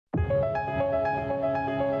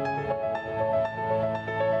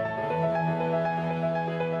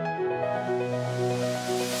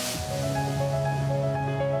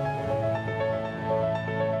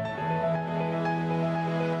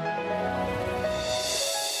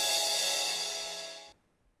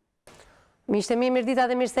Miqtë e mi, mirëdita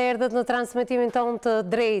dhe mirë se erdhët në transmetimin tonë të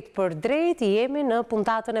drejt për drejt. Jemi në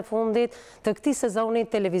puntatën e fundit të këtij sezoni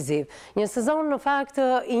televiziv. Një sezon në fakt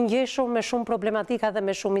i ngjeshur me shumë problematika dhe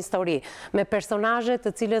me shumë histori, me personazhe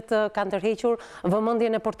të cilët kanë tërhequr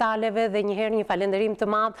vëmendjen e portaleve dhe njëherë një falënderim të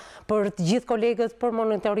madh për të gjithë kolegët për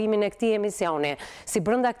monitorimin e këtij emisioni, si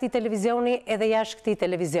brenda këtij televizioni edhe jashtë këtij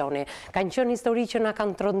televizioni. Kanë qenë histori që na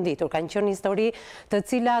kanë tronditur, kanë qenë histori të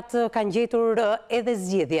cilat kanë gjetur edhe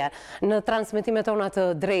zgjidhje. Në transmetimet tona të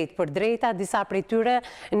drejt për drejta, disa prej tyre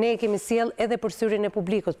ne kemi sjell edhe për syrin e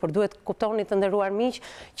publikut, por duhet kuptoni të nderuar miq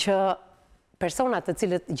që personat të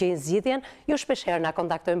cilët gjejnë zgjidhjen, jo shpeshherë na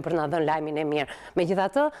kontaktojnë për na dhënë lajmin e mirë.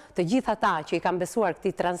 Megjithatë, të gjithë ata që i kanë besuar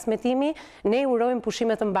këtij transmetimi, ne urojmë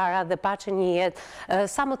pushime të mbara dhe paqen një jetë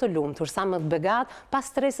sa më të lumtur, sa më të begat, pa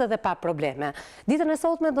stres dhe pa probleme. Ditën e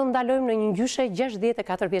sotme do ndalojmë në një ngjyshe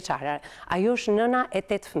 64 vjeçare. Ajo është nëna e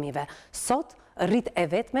 8 fëmijëve. Sot rrit e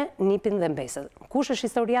vetme, nipin dhe mbesën. Kush është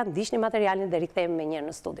historia? Ndiqni materialin dhe rikthehemi me njëherë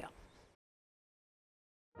në studio.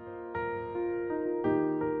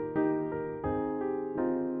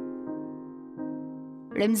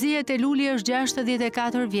 Remzia Teluli është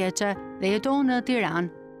 64 vjeçe dhe jeton në Tiranë.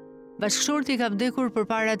 Bashkëshorti ka vdekur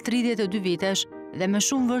përpara 32 vitesh dhe me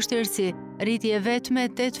shumë vështirësi rriti e vetme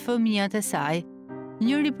 8 fëmijët e saj.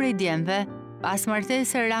 Njëri prej djemve, pas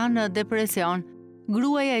martesë ra në depresion,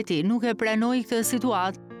 gruaja e tij nuk e pranoi këtë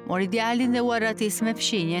situatë, mori djalin dhe u arratis me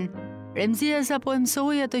fqinjin. Remzia sapo e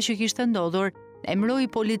mësoi atë që kishte ndodhur,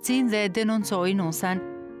 lajmëroi policinë dhe denoncoi Nusjan.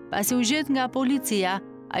 Pasi u gjet nga policia,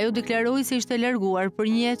 ajo deklaroi se ishte larguar për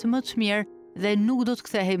një jetë më të mirë dhe nuk do të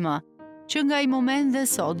kthehej më. Që nga ai moment dhe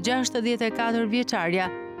sot, 64 vjeçarja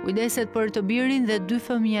kujdeset për të birin dhe 2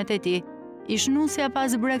 fëmijët e tij. Ish Nusja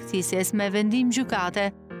pas braktisjes me vendim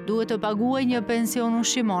gjykate duhet të paguajë një pension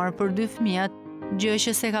ushqimor për 2 fëmijët, gjë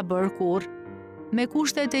që se ka bërë kurrë. Me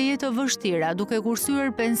kushtet e jetë të vështira, duke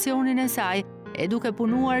kursyer pensionin e saj e duke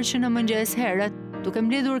punuar që në mëngjes herët, duke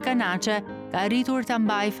mbledhur kanaçe, ka arritur ta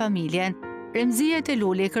mbajë familjen. Remzia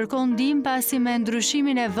Teluli kërkon ndihmë pasi me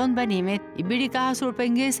ndryshimin e vendbanimit i biri ka hasur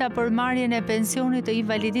pengesa për marrjen e pensionit të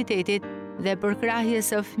invaliditetit dhe për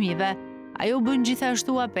krahjes së fëmijëve. Ajo bën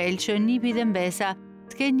gjithashtu apel që nipi dhe mbesa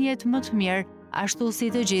të kenë një jetë më të mirë, ashtu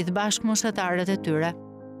si të gjithë bashkëmoshatarët e tyre.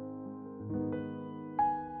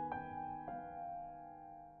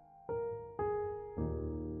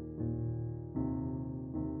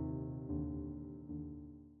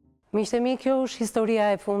 Miqtë e mi, kjo është historia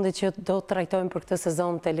e fundit që do të trajtojmë për këtë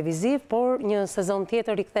sezon televiziv, por një sezon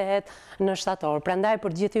tjetër rikthehet në shtator. Prandaj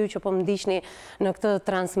për gjithë ju që po më ndiqni në këtë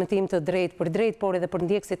transmetim të drejt për drejt, por edhe për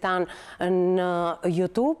ndjekësit tanë në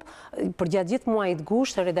YouTube, për gjatë gjithë muajit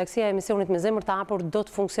gusht, redaksia e emisionit me zemër të hapur do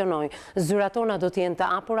të funksionojë. Zyrat tona do të jenë të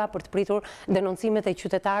hapura për të pritur denoncimet e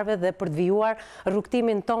qytetarëve dhe për të vijuar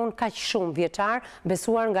rrugtimin ton kaq shumë vjeçar,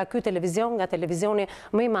 besuar nga ky televizion, nga televizioni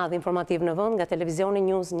më i madh informativ në vend, nga televizioni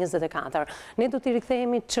News 24. Ne do t'i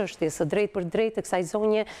rikthehemi çështjes së drejt për drejt të kësaj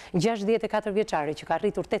zonje 64 vjeçare që ka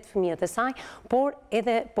rritur 8 fëmijët e saj, por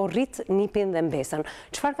edhe po rrit nipin dhe mbesën.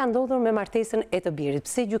 Çfarë ka ndodhur me martesën e të birit?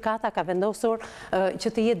 Pse gjykata ka vendosur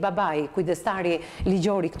që të jetë babai kujdestari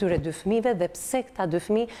ligjor i këtyre 2 fëmijëve dhe pse këta 2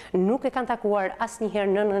 fëmijë nuk e kanë takuar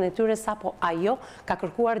asnjëherë nënën e tyre sapo ajo ka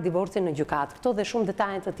kërkuar divorcin në gjykatë? Këto dhe shumë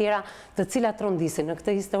detaje të tjera të cilat trondisin në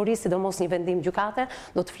këtë histori, sidomos një vendim gjykate,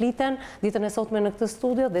 do të fliten ditën e sotme në këtë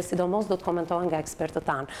studio dhe sidomos do të komentohen nga ekspertët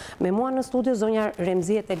tanë. Me mua në studio zonja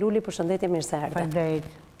Remzia Teluli, përshëndetje, mirë se erdhe.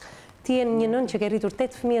 Përshëndetje. Ti je një nën që ke rritur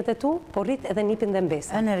 8 fëmijët e tu, por rrit edhe nipin dhe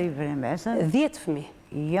mbesën. Në rrit dhe mbesën. 10 fëmijë.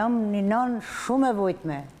 Jam një nën shumë e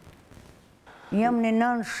vujtme. Jam një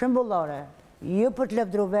nën shembullore. Jo për të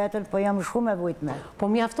lëvdru vetën, po jam shumë e vujtme.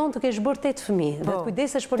 Po mjafton të kesh bërë 8 fëmijë dhe të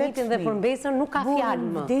kujdesesh për nipin dhe për mbesën, nuk ka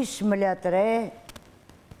fjalë më. Vdish më le të re.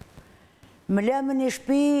 Më lemë një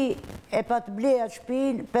shpi, e pa të bleja të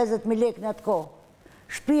shpin, 50.000 lek në atë kohë.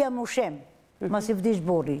 Shpia më shem, mas i vdish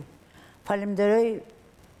burri. Falemderoj,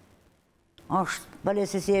 është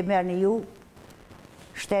balesi si e merë një ju,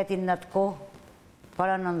 shtetin në atë kohë,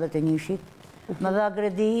 para 91-shit, më dha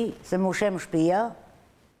gredi se më shem shpia,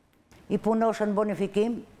 i punosha në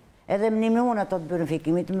bonifikim, edhe më një unë ato të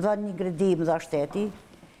bonifikimit, më dha një gredi, më dha shteti,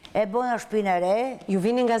 e bona shpinë e re. Ju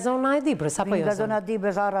vini nga zona e Dibrës, apo jo? Nga zona e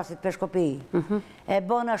Dibrës, Arrasit, Peshkopi. E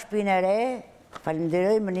bona shpinë e re,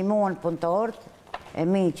 falemderoj, më një muën punëtorët, e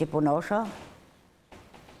mi që punosha.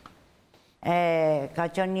 Ka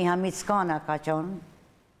qënë një Hamit Skana, ka qënë,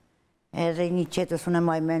 edhe një qetës unë e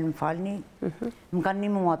majmen, më falni. Më kanë një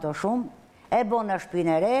muë ato shumë. E bona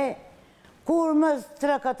shpinë e re, kur mëz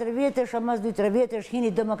 3-4 vjetësh, a mëz 2-3 vjetësh,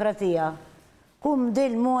 hini demokratia. Ku më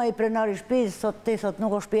delë mua i prenari shpizë, sot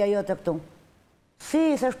nuk o shpia jo të këtu. Si,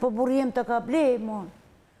 se është po burri jem të ka blej, mon.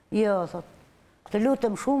 Jo, thot, të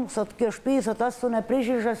lutëm shumë, thot, kjo shtëpi, thot, asë të në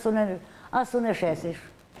prishish, asë të në shesish.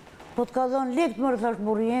 Po të ka dhonë lekë mërë, thot,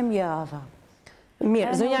 burri jem, ja, thot.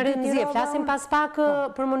 Mirë, zonja Remzie, flasim pas pak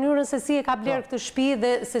për mënyrën se si e ka blerë këtë shtëpi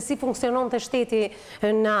dhe se si funksionon të shteti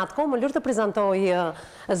në atë kohë. Më lërë të prezentoj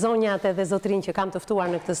zonjat edhe zotrin që kam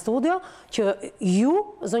tëftuar në këtë studio, që ju,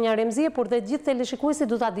 zonja Remzie, por dhe gjithë teleshikuesi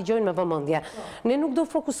du ta dëgjojnë me vëmendje. Ne nuk do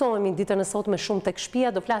fokusohemi ditën e sot me shumë tek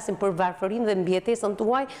shtëpia, do flasim për varfërinë dhe mbijetesën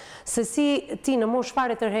tuaj, se si ti në moshë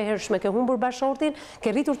fare të hershme ke humbur bashortin,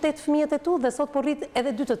 ke rritur 8 fëmijët e tu dhe sot po rrit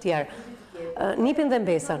edhe 2 të tjerë. Nipin dhe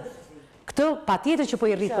mbesën. Këtë pa tjetër që po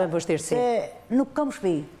i rritë me vështirësi. Nuk kam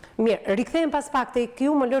shtëpi. Mirë, rikthejmë pas pak të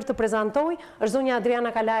kjo më lërë të prezentoj, është zonja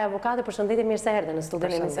Adriana Kalaj, avokate, përshëndetje, mirë se erdhe në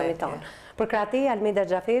studion e emisionit tonë. Për krati, Almeda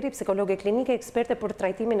Gjaferi, psikologe klinike, eksperte për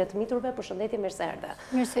trajtimin e të miturve, përshëndetje, mirë se erdhe.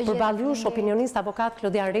 Për baljush, opinionist, avokat,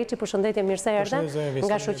 Klodian Reqi, përshëndetje, mirë se erdhe,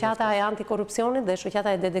 nga shoqata e antikorupcionit dhe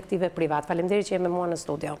shoqata e detektive privat. Faleminderit që jemi mua në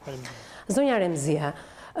studio. Zonja Remzie,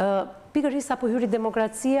 pikërisht sa po hyri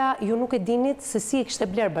demokracia, ju nuk e dinit se si e kishte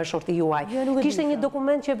blerë bashorti juaj. Kishte një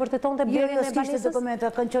dokument që e vërteton të blerën e banesës? Kishte dokumenta,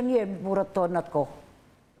 kanë qenë njerë burrat tonë në atë kohë.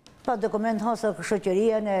 Pa dokument hasa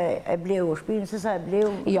shoqëria e bleu shpinë, se sa e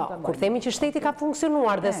bleu... Jo, kur themi që shteti ka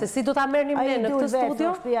funksionuar dhe se si do ta merrnim ne në këtë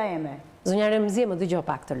studio... Zonja Remzie, më dëgjoj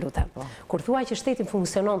pak të lutem. Kur thuaj që shteti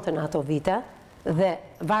funksiononte në ato vite, dhe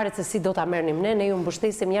varet se si do ta merrnim ne ju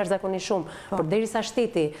mbështesim jashtëzakonisht shumë, por derisa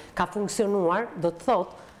shteti ka funksionuar, do të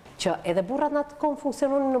thotë që edhe burrat në atë kohë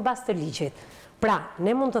funksiononin në bazë të ligjit. Pra,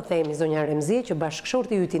 ne mund të themi, zonja Remzie, që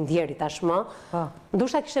bashkëshorti ju ti ndjeri tashmë,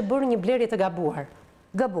 ndoshta kishte bërë një blerje të gabuar.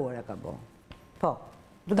 Gabuar e ka bërë. Po.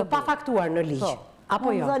 Të pa faktuar në ligj.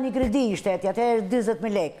 Apo jo? Unë dha një kredi i shteti, atë e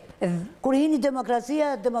 20.000 lekë. Kur hini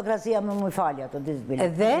demokracia më më falja të 20.000 lekë.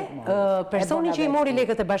 Dhe personi që i mori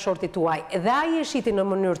lekët e bashortit tuaj, dhe ai e shiti në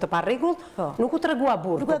mënyrë të parregullt, nuk u tregua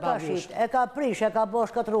burr. Nuk e ka shit, e ka prish, e ka bo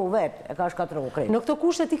shkatru vetë, e ka shkatru krejt. Në këto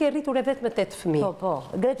kushte ti ke rritur e vetë me 8 fëmijë. Po,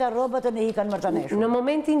 greta rrobat e ne hikan mërtaneshu. Në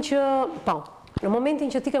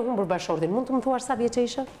momentin që ti ke humbur bashortin, mund të më thuash sa vjeçë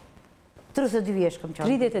ishe? 32 vjeç kam qenë.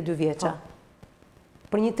 32 vjeça.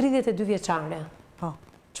 Për një 32 vjeçare. Po.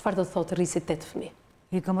 Çfarë do të thotë rrisi 8 fëmijë?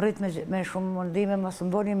 I kam rrit me shumë mundime, më së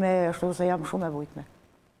mboni me ashtu se jam shumë e vujtme.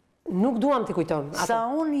 Nuk duam t'i kujton. Sa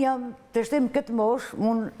unë jam të shtim këtë mosh,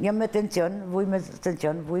 unë jam me tension,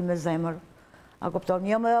 vuj me zemër. A kupton?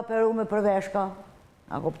 Jam e aperu me përveshka.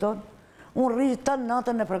 A kupton? Unë rrit tanë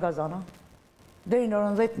natën në përgazana. Deri në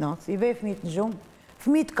orën 10 natës, i vej fëmijët në gjumë.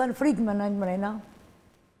 Fëmijët kanë frikë me nëjnë mrena.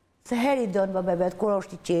 Se heri donë babebet, kur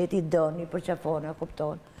është i qeti, i donë, i përqafone, a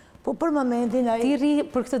kupton? Po për momentin... Ti ri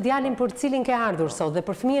për këtë djalin për cilin ke ardhur sot dhe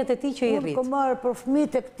për fëmijët e ti që i rrit? Unë ko marë për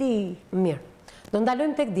fëmijët e këti. Mirë. Do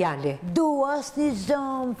ndalojmë tek djali. Du asë një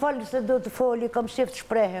zëmë, falë se do të foli, kam shqef të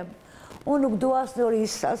shprehem. Unë nuk du asë në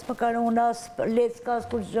orisë, asë më kanë unë, asë lecka,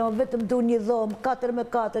 asë kur zëmë, vetëm du një dhomë,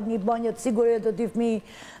 4x4, një banjët sigurit të 2 fëmijë,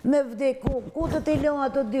 me vdek, ku të të ilon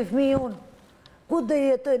ato 2 fëmijë unë? Ku dhe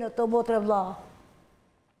jetojnë ato motre vla?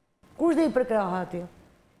 Kush dhe i përkraha ati?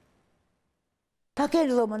 Ta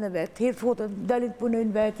kenë dhomën e vetë, hirë futën, dalit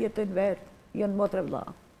punojnë vetë, jetojnë vetë, jënë motre vla.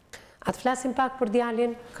 A të flasim pak për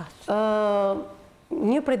djalin?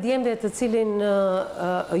 Një për djemve të cilin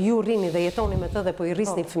ju rrini dhe jetoni me të dhe po i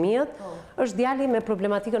rrisni fëmijët, është djali me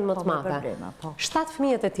problematikën më të madhe. 7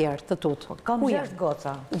 fëmijët e tjerë të tutë. Kam 6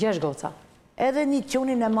 goca. 6 goca. Edhe një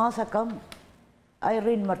qunin e masa kam, a i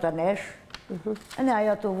rrinë mërtanesh, ne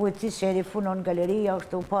aja të vujtësis që eri funon në galerija,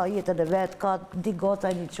 është të pa jetën e vetë, ka 2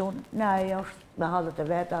 goca e një qunë, ne aja është me halët e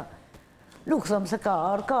veta. Nuk thëmë se ka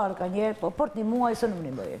njerë, po për një muaj së nuk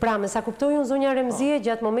një bëjë. Pra, me sa kuptoj unë zonja Remzie,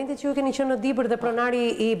 gjatë momentit që ju keni qenë në Dibër dhe pronari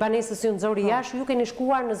i banesës ju nëzori jashtë, ju keni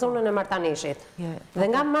shkuar në zonën e Martaneshit. Dhe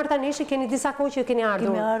nga Martaneshit keni disa kohë që keni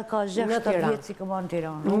ardhur Kemi ardhur ka 6-7 vjetë si këma në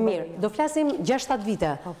Tiranë. Mirë, do flasim 6-7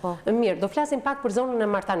 vite. Mirë, do flasim pak për zonën e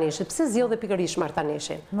Martaneshit. Pse zgjodhe pikërisht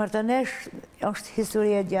Martaneshin? Martanesh është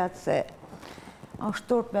historie gjatë se është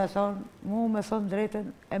turp me thonë, mu me thonë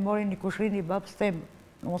drejten e mori një kushrin i babës temë,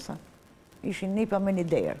 nusa. Ishin një pa me një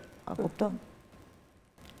derë, a kupton?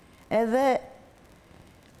 Edhe,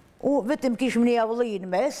 vetëm kishim një avëllëji në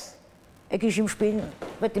mes, e kishim shpinë,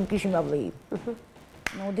 vetëm kishim avëllëji.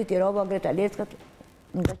 Në dit i roba greta leckat,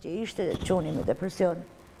 nga që ishte qoni me depresion.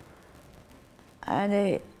 A ne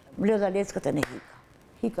mlodha leckat e ne hika.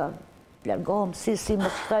 Hika, largohëm, si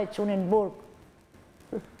më shtaj qonin në burg.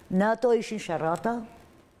 Në ato ishin sharata,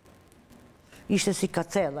 ishte si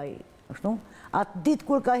kacela i, ashtu? Atë ditë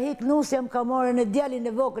kur ka hikë Nusja më ka marrë në djalin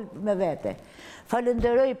e vogël me vete.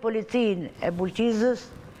 Falenderoj policinë e Bulqizës,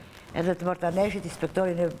 edhe të Martaneshit,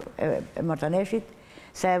 inspektorin e Martaneshit,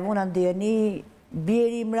 se e vuna në DNA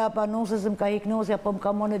Bjeri mrapa nusës më ka hik nusja, po më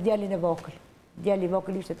ka monë djalin e vogël. Djali i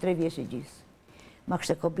vogël ishte 3 vjeç i gjys. Ma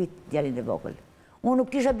kështë kobit djalin e vogël. Unë nuk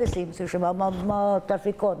kisha besim, se shema ma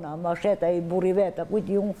trafikona, ma sheta i burri veta,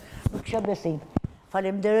 kujti unë nuk kisha besim.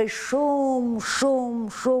 Falemderoj shumë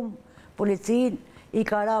policin, i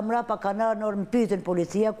ka ra mrapa kanar në orë më pytën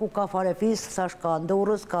policia, ku ka farefis, sash ka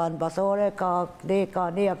Ndurës, ka në Basore, ka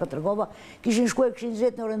neja këtë rëgova. Kishin shkuaj, kishin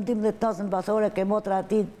gjetë në orë në 12 nasë në Basore, ke motra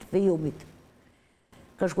ati të fejumit.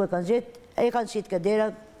 Ka shkuaj kanë gjetë, e kanë qitë këtë dera,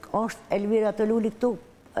 është Elvira të lulli këtu,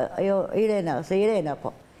 Irena, se Irena po.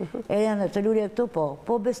 Irena të lulli këtu po,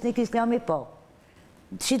 po besnik islami po.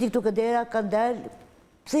 Qiti këtu këtë dera, kanë delë,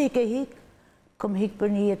 pse i ke hik? Kom hik për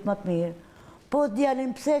një jetë më të mirë. Po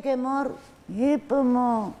djalin pse ke marë? Hipë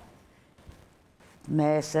më.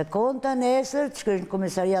 Me se konta nesër, që kërë në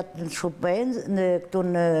komisariat në Shupenzë, këtu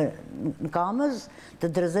në Kamës, të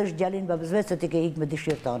drëzësh djalin babëzve, se ti ke hik me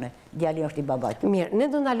dëshirë tane. Djalin është i babajtë. Mirë, ne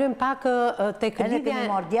do ndalojmë pak tek lidhja... E ne kemi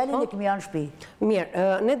marë djalin dhe kemi janë shpi. Mirë,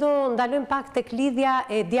 ne do ndalojmë pak tek lidhja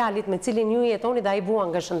e djalit me cilin ju jetoni dhe a i vuan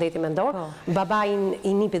nga shëndeti mendor, babajin i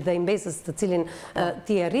nipit dhe i mbesës të cilin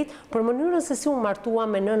ti e rrit, për mënyrën se si u martua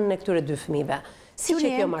me nënën e këtyre 2 fëmijëve. Si që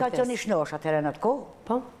kjo martes? Ka qënë i shnosh atëherë në atë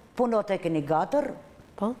kohë, punot e keni gatër,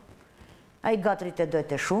 a i gatërit e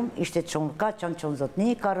dojtë shumë, ishte qënë, ka qënë qënë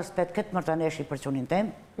zotni, ka respekt këtë mërtaneshi për qënin tem,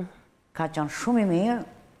 ka qënë shumë i mirë,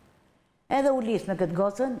 edhe u lisë me këtë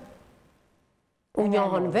gocën, u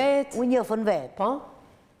njohën vetë, u njohën vetë,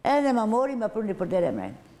 edhe ma mori me përni për dere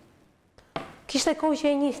mrenë. Kishte kohë që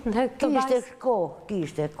e njështë në këtë vajzë?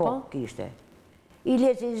 Kishte. I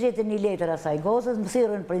gjetën një letër asaj gocës, më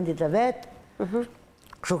thirën për indit e vetë,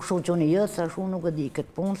 kështu që unë i jëtë, sa shumë nuk e di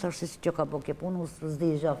këtë punë, sa shtë që ka po këtë punë, usë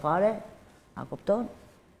zdi zha fare, a kupton?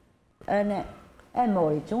 E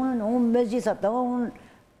mori që unë me gjitha të unë,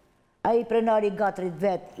 a i prenari gatrit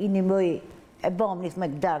vetë, i një mëj, e bom një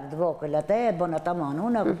me këdarë të vokëll atë, e bon atë manë,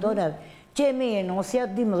 unë a kupton, që e mi e Nusja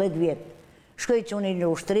 12 vjetë, shkoj që unë i në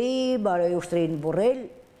ushtri, barë i ushtri në Burrell,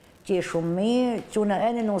 që e shumë mirë, që unë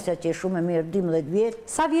e në Nusja që e shumë e mirë 12 vjetë.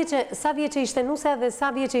 Sa vjeqe ishte Nusja dhe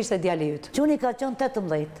sa vjeqe ishte djali jytë? Që unë i ka qënë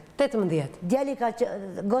 18. 18? Djali ka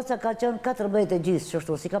qënë, goca ka qënë 14 e gjithë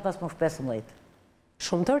qështu, si ka pas mosh 15.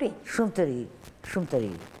 Shumë të ri? Shumë të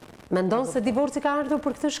ri. Mendon se divorci ka ardhur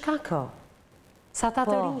për këtë shkak? Ka. Sa ta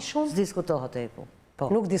të rinj shumë? S'diskutohet e po.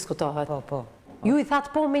 Nuk diskutohet? Po. Ju i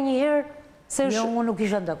thatë po me njëherë? Jo, unë nuk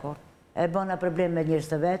isha dakord. E bëna problem me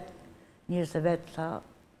njërës të vetë, sa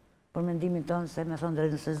për mendimin tonë se me thonë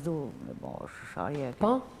drejnë se s'du, me bo shasharje.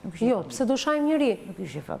 Po? Jo, pse do shajmë njëri? Nuk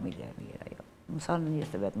ishe familje e mira, jo. Më sanë njërës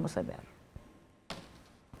të vetë, mos e berë.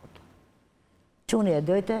 Quni e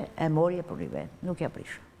dojte, e mori e për rive, nuk ja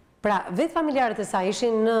prishë. Pra, vetë familjarët e saj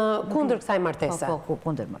ishin kundër kësaj martese? Po,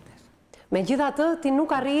 kundër martese. Me gjitha të, ti nuk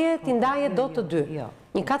arrije, ti ndaje do të 2.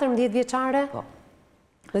 Një 14 vjeqare? Po.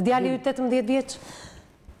 Dhe djali ju 18 vjeq?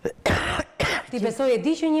 Ti besoj e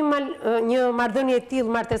di që një marrëdhënie e tillë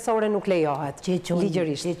martesore nuk lejohet,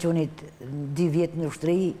 ligjërisht. Që qunit 2 vjetë në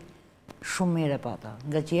ushtri, shumë mire pata.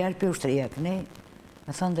 Nga që jarë për ushtria këne,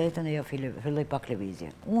 me thënë drejtën e jo filloj pak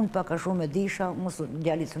levizje. Unë pak a shumë e disha,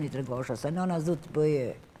 djalit së një të regosha, se nëna zdu të bëje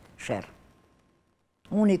shërë.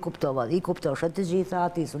 Unë i kuptova, i kuptosha të gjitha,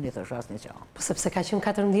 ati së një thësha asë një qa. Po sepse ka qenë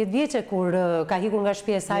 14 vjeqe kur ka hikur nga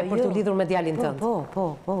shtëpia e saj për të lidhur me djalin tënd. Po.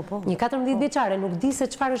 Një 14 vjeqare nuk di se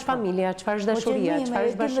çfarë është familja, çfarë është dashuria, çfarë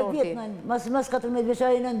është bashorti. Mas 14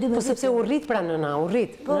 vjeqare në 12 vjetë. Po sepse u rrit pra nëna, u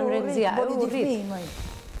rrit.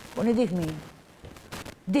 Po një dihmi.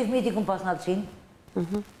 Dihmi ti kum pas në atëshin.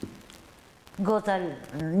 Gota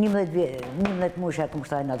 11 musha kum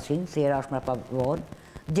shtaj në atëshin, si era është mra pa vonë.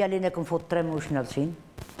 Djalin e kum fut 3 mush në atëshin.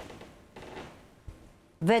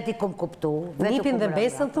 Veti kum kuptu. Nipin dhe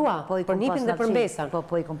besën thua? Për nipin dhe për mbesën?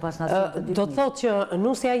 Po, i kum pas në atëshin. Do të thotë që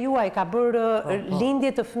Nusja juaj ka bërë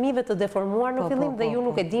lindje të fëmijëve të deformuar në fillim dhe ju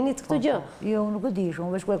nuk e dinit këtë gjë? Jo, nuk e dish,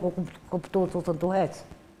 unë veç ku e kuptu të të të hecë.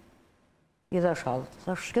 I dhe shallë,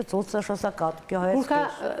 sa shkecut, sa shasakat, kjo hecë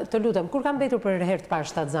kesh. Të lutem, kur ka mbetur për herë të parë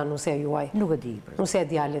shtatzan Nusja juaj? Nuk e di. Nusja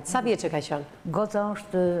djalit, sa vjeqe ka qenë?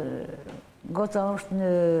 Goca është në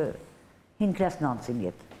hinë klas 9 si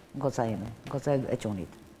mjetë, goca jeme, goca e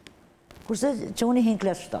qunit. Kurse quni hinë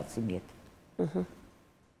klas 7 si mjetë.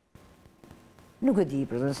 Nuk e di,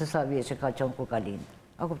 se sa vjeqe ka qenë kur ka linë.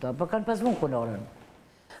 A kupta, për kanë pas mund kunorën.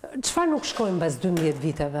 Qëfar nuk shkojnë bas 12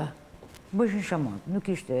 viteve? Bëshin shamant, nuk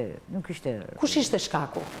ishte... Kush ishte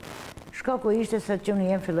shkaku? Shkaku ishte se quni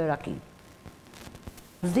jem filloj raki.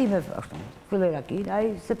 Zdime filloj raki,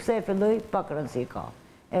 sepse e filloj pak rëndësi ka.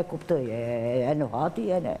 E kuptoj, e nuhati,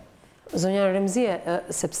 e ne... Zonja Remzie,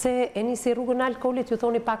 sepse e nisi rrugën e alkoolit, ju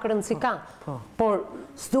thoni pak rëndësi ka, por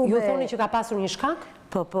ju thoni që ka pasur një shkak?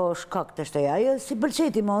 Po, shkak të shteja, ajo si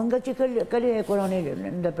pëlqeti ma, nga që kalli e kurani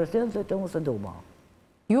në depresion, se të unë së ndu ma.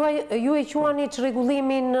 Ju e quani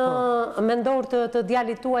çrregullimin mendor të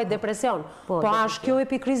djalit tuaj depresion, po është kjo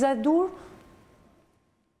epikriza e dur?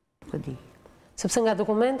 Këdi. Sepse nga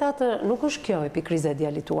dokumentat nuk është kjo epikriza e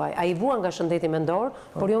djalit tuaj, a i vuan nga shëndeti mendor,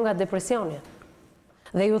 por jo nga depresioni.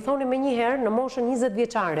 Dhe ju thoni me njëherë në moshën 20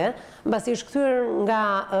 vjeçare, mbasi është kthyer nga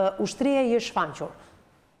ushtria i shfaqur.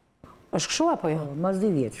 Është kështu apo jo? Mas 2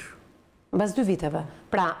 vjeç. Mbas 2 viteve.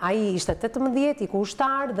 Pra, a i ishte 18, i ku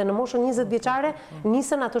ushtar, dhe në moshën 20 vjeçare,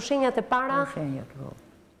 nisën ato shenjat e para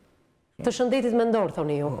të shëndetit mendor,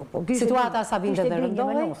 thoni ju. Situata sa vinte dhe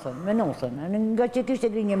rëndohej? Me nosën. Nga që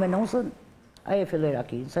kishte grinje me nosën, a e filloj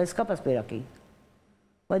rakin, sa e s'ka pas për rakin.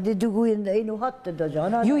 Pa di dugujnë dhe i në hatë të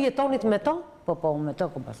dëgjana. Ju jetonit me to? Po, me to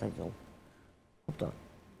kom pasaj zonë.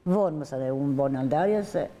 Vonë mësa dhe unë bonë në ndarje,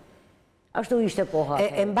 se ashtu ishte koha.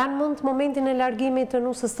 E mban mund momentin e largimit të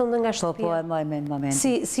nusës tënde nga shtëpia? Po, e maj me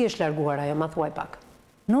momentin. Si është larguar ajo, ma thuaj pak?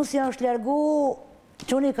 Nusja është largu,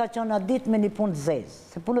 qëni ka qënë atë ditë me një punë të zezë.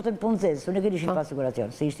 Se punët e në punë të zezë, unë e këtë ishin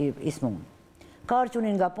pasiguracion, se ishte ismun. Ka arë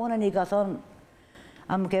qëni nga punën, i ka thonë,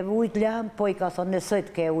 a më ke ujt lam, po i ka thonë,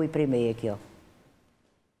 nësojt ke uj primeje kjo.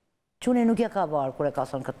 Qëni nuk ja ka varë, kur e ka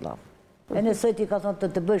thonë këtë lam. E nësojt i ka thonë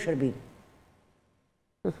të bëj shërbim.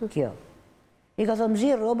 Kjo. I ka thonë, më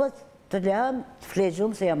gjirë robët, të lam, të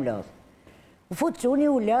fleqëm, se jam ladhë. U futë qëni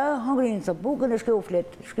u la, hangrinë së bukën, e shkë u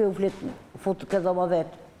fletë, u futë këtë dhoma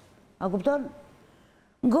vetë. A kupton?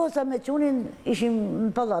 Goca me qunin ishim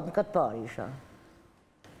në palat, në katë pari isha.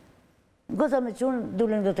 Goca me qunin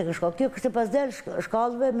dulin dhe të këshka. Kjo kështë pas del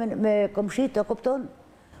shkallëve me komshit, a kupton?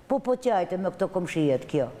 Po qajte me këto komshijet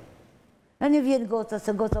kjo. E një vjen goca,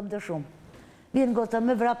 se goca më dë shumë. Vjen goca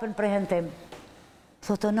me vrapën për hentem.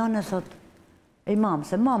 Thotë nënë, thotë, e mamë,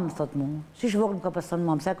 se mamë, thotë mu. Si shvokë më ka pasën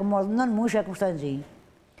mamë, se e këmë marrë nënë mu, ishe e këmë shtanë gjinë.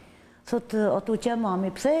 Thotë, o tu që mami,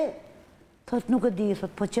 pse? Thotë, nuk e di,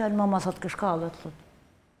 thotë, po qenë mama, thotë, këshkallët, thotë.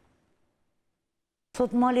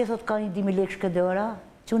 Thotë, mali, thotë, ka një 10.000 lekë shkëdora,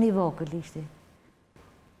 që unë i vokëll ishte.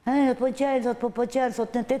 Po qenë,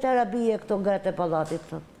 thotë, në 8 arabije këto gratë e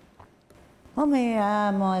palatit, thotë. O me,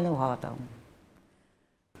 ma e në hata.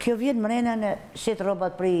 Kjo vjen mrena në shetë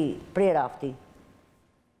robat prej rafti.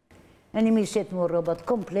 E një milë shetë mu robat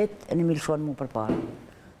komplet, e një milë shonë mu për parë.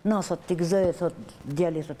 Në, thotë, t'i gëzëj, thotë,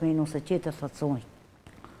 djali, thotë, me i nusë qete, thotë, sonj.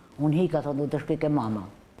 Unë hika, thotë, du të shpike mama.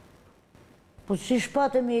 Po që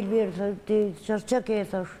shpate me Elvirë, ti që ke,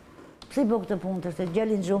 thash, pësi po këtë punë, të shte,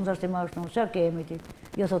 gjallin gjumë, thash, ti ma është në, që ke me ti?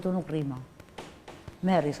 Jo, thotë, unë nuk rima.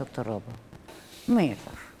 Meri, thotë, të roba. Mirë,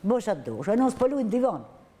 thash, bësha të dush, e nësë pëllu i në divan.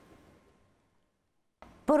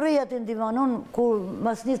 Për rejat i në divan, unë, kur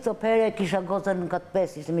mas një të pere, kisha gotën në katë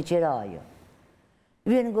pes, ishte me qira ajo.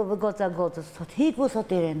 Vjenë goca gotës, thotë, hiku,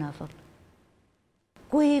 thotë, Irena, thotë.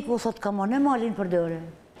 Ku hiku, thotë, ka ma, ne malin për dëre.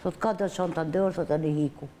 Thotë, ka të qonë të dërë, thotë, anë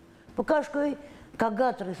hiku. Po ka shkoj, ka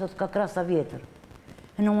gatëri, thotë, ka krasa vjetër.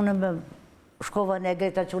 E në unë me shkova në e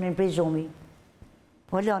greta që unin prej gjumi.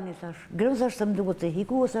 Po lani, thash, grëmë thash të më duke të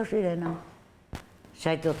hiku, o thash Irena.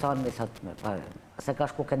 Qaj të thonë me, thotë, se ka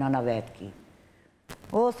shku këna në vetë ki.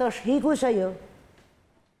 O thash, hiku që jo.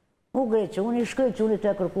 U gre quni, shkoj quni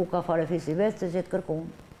të e kërku ka fare fisi vetë, se që të kërkun.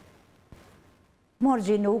 Morë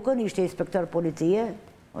gjinukën, ishte inspektor policie,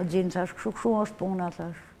 o gjinë, thash, këshu është puna,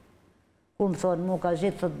 thash. Kur më thonë, mu ka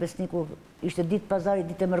gjithë, thot besniku, ishte ditë pazarit,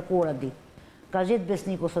 ditë e mërkura ditë. Ka gjithë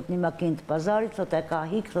besniku, thot një makinë të pazarit, thot e ka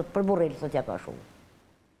hikë, thot për burel, thot ja ka shumë.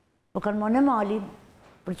 Po kanë më në malin,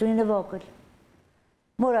 për qunin e vokël.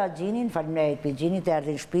 Mora gjinin, falmrejt për gjinit, e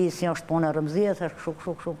ardhin shpi, si është punë e rëmzia, thash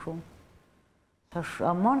këshu. Thash,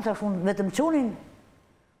 amon, thash unë vetëm qunin,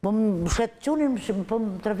 po më shetë qunin, po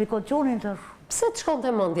më trafikot qunin, thash. Pse të shkon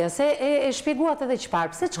të mëndja, se e shpjeguat edhe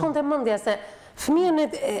qëpar, pse të shkon të mëndja, se fëmijën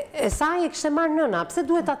e saj e kështë e marë nëna, pse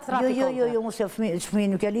duhet atë trafikonte? Jo, mëse fëmijë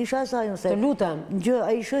nuk e lisha asaj, mëse... Të lutem.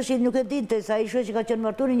 A i shëshi nuk e dinte, sa i shëshi ka qenë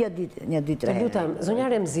marturi një ditë Të lutem, zonja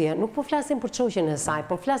Remzie, nuk po flasim për qoqen e saj,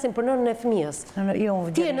 po flasim për nënën e fëmijës.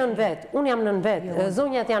 Ti e nën vetë, unë jam nën vetë,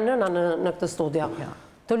 zonjat janë nëna në këtë studio.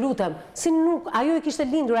 Të lutem, si nuk, ajo e kishte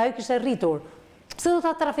lindur, ajo e kishte rritur, pse do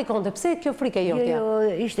ta trafikonte? Pse kjo frikë jotja? Jo,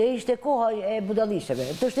 ishte koha e budallisheve.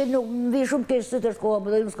 Të shte nuk më vi shumë kesh se të është koha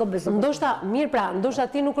budallish, s'ka besëm. Ndoshta, mirë pra, ndoshta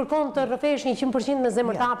ti nuk kërkon të rrëfesh 100% me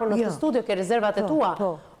zemër të hapur në këtë studio, ke rezervat e tua,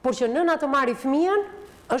 por që nëna të marri fëmijën,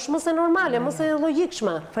 është mëse normale, mëse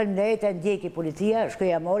logjikshme. Faleminderit e ndjeki policia,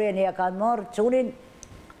 shkoja morje, ne ja kanë marrë, qunin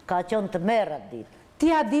ka qenë të merrat ditë.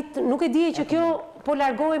 Ti a ditë, nuk e dije që kjo po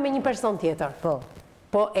largohej me një person tjetër. Po.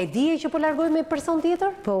 Po, e dije që po largoj me person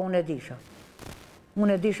tjetër? Po, unë e disha.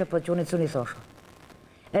 Unë e disha, po që unë i cuni thosha.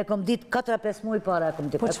 E kom ditë 4-5 muaj para e kom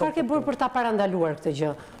ditë. Po çfarë ke bërë për ta parandaluar këtë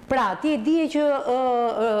gjë? Pra, ti e dije që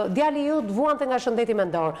djali ju të vuante nga shëndeti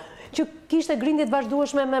mendor, që kishte grindje të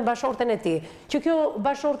vazhdueshme me bashorten e tij, që kjo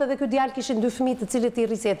bashorte dhe ky djalë kishin 2 fëmijë të cilët i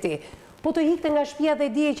rrisje ti. Po të hikte nga shtëpia dhe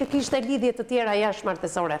e dije që kishte lidhje të tjera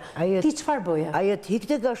jashtëmartësore. Ti çfarë bëje? Ajo të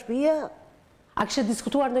hikte nga shtëpia. A kishe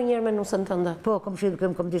diskutuar ndonjëherë me nusën tënde? Po, kom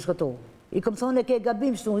diskutuar. I kom thonë e ke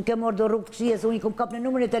gabim shtu, i ke marrë do rrugë të këqija, se unë i kom kap në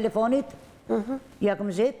numrin e telefonit. Ja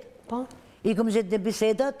kom zhet. Po. I kom zhet në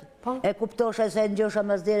bisedat. E kuptosha se ngjosha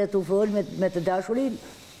masdere të fol me të dashurin.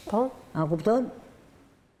 Po. A kupton?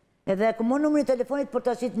 Edhe e kom marrë numrin e telefonit për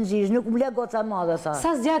ta qitë në zhizh, nuk më le goca madhe sa.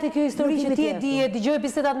 Sa zgjati kjo histori që ti e dije, dëgjoj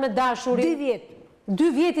bisedat me dashurin? 2 vjet.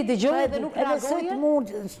 2 vjet i dëgjoj dhe nuk reagoje? Edhe sot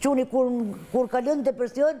mund, çuni kur kalon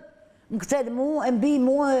depresion, më këthet mu, e mbi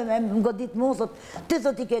mu, e më godit mu, thot, ti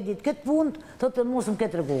thot i ke ditë këtë punë, thot të mu së më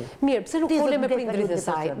ke të regu. Mirë, pse nuk fole me prindrit e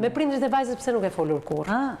saj? Me prindrit e vajzës pse nuk e folur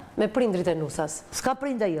kur? Me prindrit e nusas? S'ka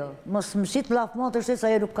prind ajo, mos më shqit laf ma të shtes,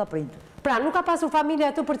 ajo nuk ka prind. Pra, nuk ka pasur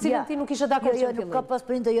familja atë për cilën ti nuk ishe dakord që Jo, nuk ka pas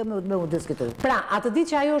prind ajo me u diskutuar. Pra, atë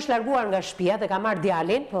ditë që ajo është larguar nga shtëpia dhe ka marrë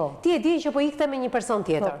djalin, ti e di që po ikte me një person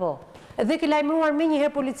tjetër. Dhe ke lajmëruar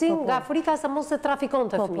menjëherë policin nga frika sa mos e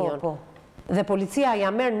trafikonte fëmijën. Dhe policia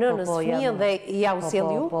ja merr nënës fëmijën dhe ja u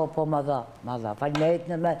sjell ju? Po, ma dha. Faleminderit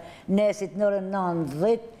në nesit në orën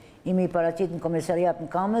 9:10, imi paraqit në komisariat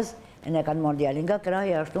në Kamës, e ne kanë marrë djalin nga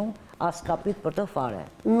kraja ashtu, as ka prit për të fare.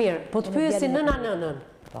 Mirë, po të pyesi nëna nënën.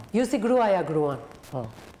 Ju si gruaja gruan. Po.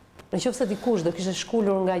 Nëse dikush do kishte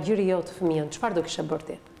shkullur nga gjyri jotë fëmijën, çfarë do kishe bërë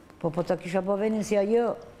ti? Po ta kisha po venin si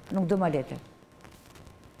ajo, nuk do ma lete.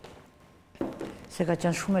 Se ka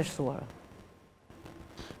qenë shumë e shtuara.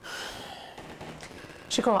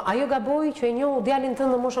 Shiko, ajo gaboj që e njohu djalin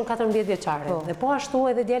tënd në moshën 14 vjeçare. Dhe po ashtu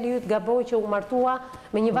edhe djali yt gaboj që u martua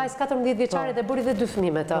me një vajzë 14 vjeçare dhe bëri dhe 2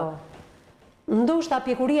 fëmijë me të. Ndoshta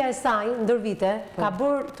pjekuria e saj ndër vite ka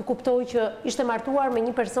bërë të kuptojë që ishte martuar me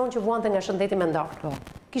një person që vuante nga shëndeti mendor.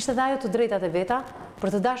 Kishte dhe ajo të drejtat e veta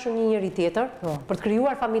për të dashur një njeri tjetër, për të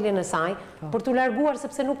krijuar familjen e saj, për t'u larguar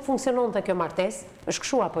sepse nuk funksiononte kjo martesë. Është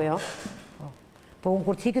kështu apo jo? Po unë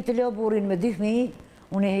kur të hikë të lë burrin me 2 fëmijë,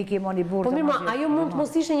 unë e heki moni burë të mashirë. Po ajo mund të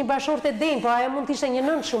mos ishte një bashortë e denjë, por ajo mund të ishte një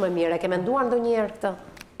nënë shumë e mirë. E ke menduar ndonjëherë këtë?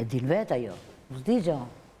 E din vetë ajo. S'di gjë.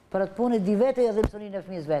 Për atë punë di vetë edhe mësonin e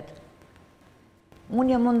fëmijës vetë.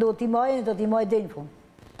 Unë jam mundu ti majën do ti maj denjë fun.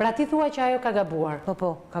 Pra ti thua që ajo ka gabuar?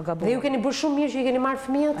 Po, ka gabuar. Dhe ju keni bërë shumë mirë që i keni marrë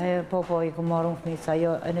fëmijët? Po, i ku marrën fëmijët,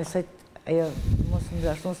 ajo e nësejt, ajo mos më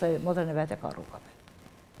zashtun se motrën e vetë e ka rrugave.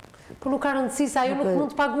 Po nuk ka rëndësi se ajo nuk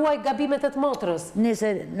mund të paguaj gabimet e të motrës. Ne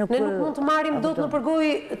nuk mund të marrim dot në përgoj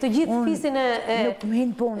të gjithë fisin e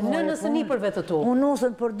nënës së nipërve të tu. Unë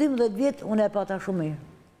nusën për 12 vjetë, unë e pata shumë mirë.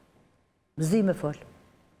 Zdi me fol.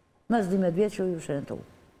 Mas 12 vjetë që ju shenë të u.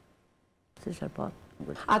 Si shërë patë.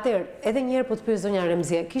 Atëherë, edhe njerë po të pyes zonja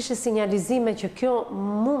Remzie, kishe sinjalizime që kjo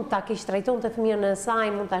mund ta kishte trajtonte fëmijën e saj,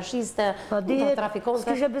 mund ta shiste, mund ta trafikonte?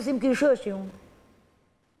 S'kishe besim ki shoqi unë.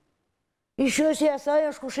 I shoqi asaj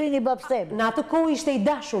është kushrin i babstem. Në atë kohë ishte i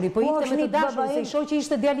dashuri, po ishte me të dashuri, se i shoqi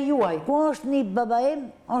ishte djali juaj. Ku është një babaem,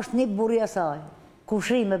 është një burri asaj.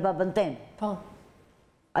 Kushri me babën tem. Po.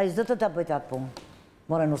 A i zdo të ta bëjt atë punë.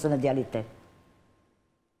 More nusën e djalit te.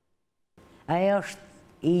 Aja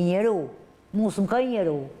është i njeru. Musë më ka i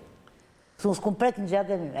njeru. Su s'kum prek në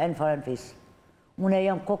gjakën e në farën fisë. Unë e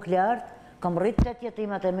jam kokë lartë, kam rritë të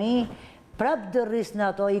jetimat e mi, prapë dërris në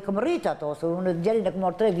ato, i kam rritë ato, se unë djalin e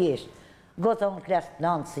këmor 3 vjeshtë. Gota unë klasë të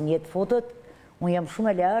nëndë si njëtë fotët, unë jam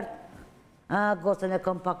shumë e lartë, gotën e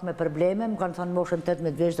kam pak me probleme, më kanë thonë moshën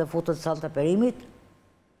 18 vjeç dhe fotët salta perimit,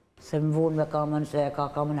 se më vunë me kamën, se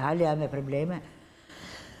ka kamën halja me probleme.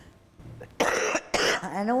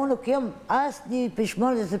 E në unë nuk jam asë një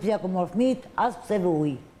pishmërë se pësja ku morë fmit, asë pëse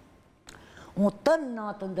vuj. Unë tënë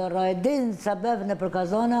natën dhe rajdin sa bevë në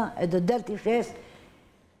përkazona, e dhe delë të shes,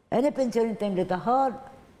 e në pensionin të imë le të harë,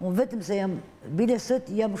 unë vetëm se jam, bile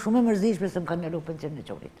sëtë, jam shumë e mërzishme se më kanë nëllu pensionin e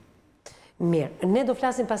qorit. Mirë, ne do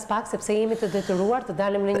flasim pas pak, sepse jemi të detyruar të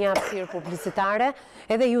dalim në një hapësirë publicitare,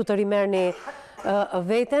 edhe ju të rimerni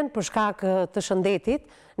veten për shkak të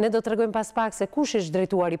shëndetit. Ne do të tregojmë pas pak se kush është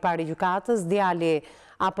drejtuar i pari gjykatës, djali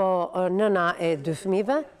apo nëna e 2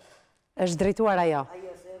 fëmijëve, është drejtuar ajo.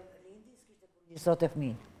 Ajo se lindis kishte për një sot e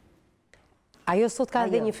fëmijë. Ajo sot ka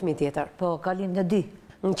edhe një fëmijë tjetër. Po, ka lind në 2.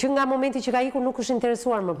 Që nga momenti që ka ikur nuk është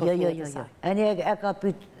interesuar më për fëmijët e saj. E një e ka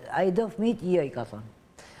pyet, a i do fëmijët? Jo, i ka thonë.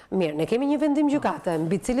 Mirë, ne kemi një vendim gjykate,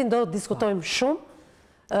 mbi cilin do të diskutojmë shumë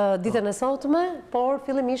ditën e sotme, por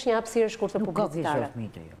fillimisht një hapësirë shkurtër publicitare.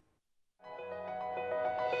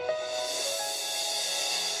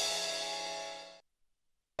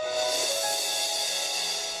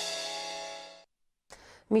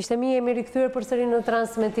 Miqtë e mi, jemi rikthyer përsëri në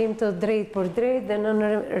transmetim të drejt për drejt dhe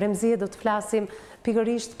në Remzie do të flasim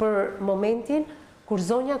pikërisht për momentin kur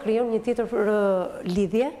zonja krijon një tjetër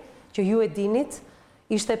lidhje që ju e dinit,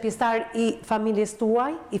 ishte pjesëtar i familjes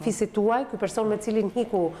tuaj, i fisit tuaj, ky person me cilin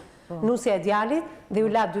hiku Nusja e djalit dhe ju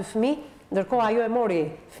la 2 fëmijë, ndërkohë ajo e mori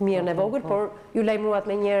fëmijën e vogël, por ju lajmëruat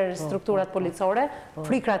me njerë strukturat policore,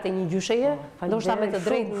 frikrat e një gjysheje, ndoshta me të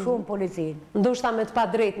drejtë, shumë policin. Ndoshta me të pa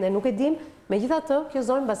drejtë, ne nuk e dim. Megjithatë, kjo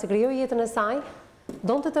zonjë mbasi krijoi jetën e saj,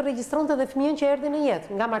 donte të regjistronte edhe fëmijën që erdhi në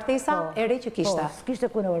jetë, nga martesa e re që kishte. S'kishte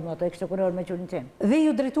kunor me ato, kishte kunor me qulin tim. Dhe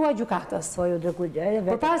ju drejtua gjykatës. Po, ju drejtua.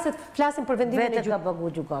 Përpara se të flasim për vendimin e gjykatës. Vete ka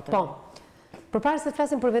pagu gjykatës. Po. Përpara se të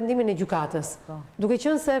flasim për vendimin e gjykatës, duke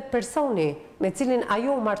qenë se personi me cilin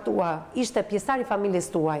ajo u martua ishte pjesëtar i familjes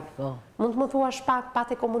tuaj, mund të më thuash pak,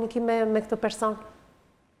 pate komunikim me këtë person?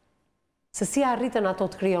 Se si arritën ato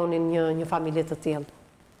të krijonin një familje të tillë?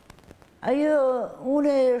 Ajo,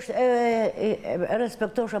 une e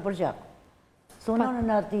respektosha për gjak. Së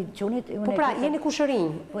nënën ati qunit... Po pra, jeni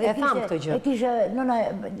kushërinj, e thamë këtë gjë. E kishe, nëna,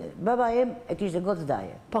 baba jem e kishte gotë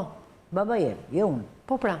zdaje. Po. Baba jem, jo unë.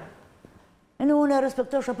 Po pra. E në unë e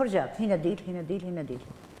respektosha për gjak. Hinë e dil.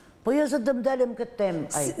 Po jo se të më dalëm këtë temë.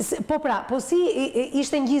 Po pra, po si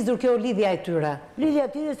ishte ngjizdur kjo lidhja e tyre? Lidhja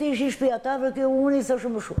e tyre si ishi shpia ta, për kjo unë i së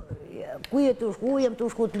shumë shumë. Ku je të shku, jem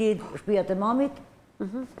të shku të lidhë shpia të mamit.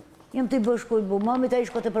 Jem të i bëshkuj bu mamit, a i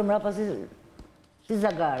shkote për mrapa si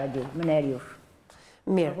zagara, me nerjush.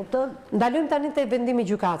 Mirë, ndalojmë tani të vendimi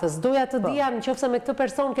gjykatës. Doja të dija në qofse me këtë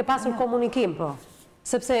person ke pasur komunikim.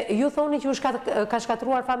 Sepse ju thoni që ju ka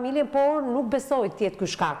shkatruar familjen, por nuk besoj tjetë ky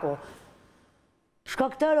shkaku.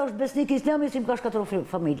 Shkaktar është besnik islami si më ka shkatruar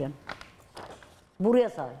familjen. Burja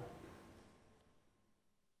saj.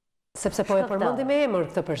 Sepse po e përmendi me emër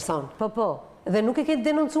këtë person. Po. Dhe nuk e ketë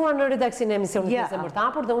denoncuar në redaksin e emisionit në Zemer të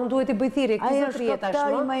Hapur dhe unë duhet i bëj thirrje këtij zotërie tashmë. Ajo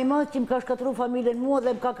shkaktar i më i madh që më ka shkatruar familjen mua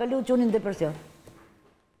dhe më ka kaluar çunin në depresion.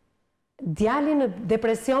 Djali në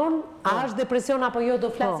depresion, a është depresion apo jo,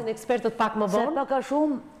 do flasin ekspertët pak më vonë? Se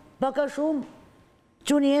paka shumë,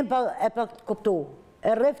 quni e pa kuptu.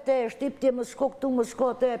 E rrefte, e shtiptje, më shko këtu, më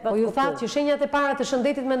shko të e pa kuptu. Po ju thatë që shenjat e para të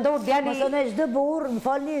shëndetit mendor, djali... Mësë ne zde burë, më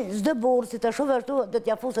falni, zde burë, si të shumë vërtu, dhe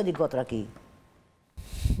t'ja fusë një gotë raki.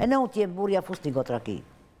 E në unë t'jem burë, ja fusë një gotë raki.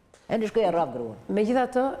 E në shkoj e rrap gruën.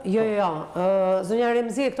 Megjithatë, jo. Zonja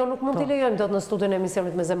Remzie, këto nuk mund t'i lejojmë dot në studion e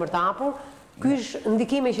emisionit me Zemer të Hapur. Ky është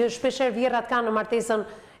ndikimi që shpesher vjerrat kanë në martesën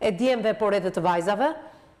e djemve, por edhe të vajzave.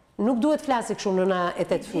 Nuk duhet flasi kështu nëna e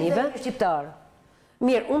 8 fëmijëve. Shqiptar.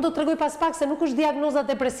 Mirë, unë do të tregoj pas pak se nuk është diagnoza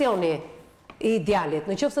depresioni i djalit.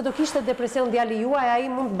 Në qoftë se do kishte depresion djali juaj, ai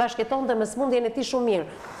mund të bashkëtonte me smundjen e tij shumë mirë.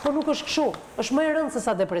 Por nuk është kështu. Është më e rëndë se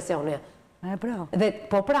sa depresioni.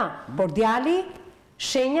 Por djali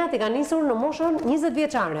shenjat i kanë nisur në moshën 20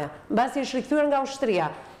 vjeçare, mbasi është rikthyer nga ushtria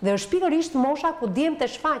dhe është pikërisht mosha ku djemtë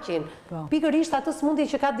shfaqin. Pikërisht atë smundje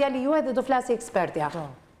që ka djali juaj dhe do flasi ekspertja.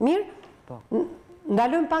 Mirë?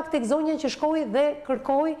 Ndalojmë pak tek zonja që shkoi dhe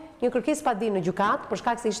kërkoi një kërkesë pa dinë në gjykatë, për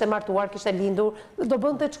shkak se ishte martuar, kishte lindur, dhe do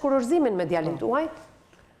bënte çkurorzimin me djalin tuaj.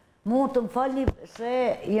 Mund të më falni se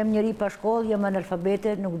jem njëri pa shkollë, jem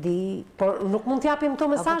analfabete, nuk di... Por nuk mund t'japim këto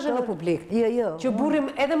mesazhe në publik. Jo. Që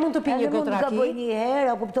burrim edhe mund të pi një gotë raki. Edhe mund të gaboj një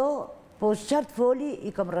herë, a kupto? Po qartë foli,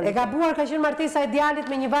 i kam realitet. E gabuar ka qenë martesa e djalit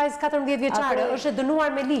me një vajzë 14 vjeçare, është e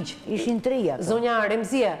dënuar me ligj. Ishin 3 ato. Zonja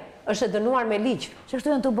Remzie, është e dënuar me ligj.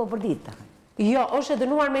 Çështën janë të bë për ditë. Jo, është e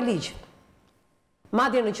dënuar me ligj.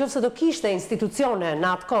 Madje në qoftë se do kishte institucione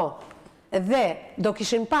në atë kohë dhe do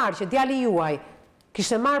kishin parë që djali juaj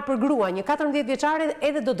kishte marrë për grua një 14 vjeçare,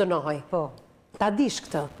 edhe do dënohej. Po. Ta dish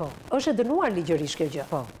këtë. Po. Është e dënuar ligjërisht kjo gjë.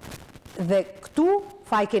 Po. Dhe këtu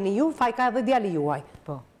faj keni ju, faj ka edhe djali juaj.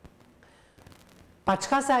 Po. Pa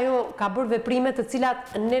çka se ajo ka bërë veprime të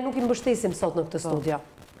cilat ne nuk i mbështesim sot në këtë studio.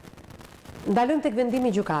 Ndalojmë tek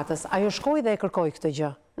vendimi i gjykatës. Ajo shkoi dhe e kërkoi këtë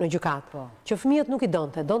gjë në gjykatë. Që fëmijët nuk i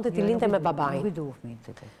donte t'i linte me babain. Nuk i duh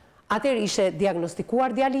fëmijët. Atëherë ishte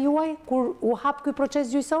diagnostikuar djali juaj kur u hap ky proces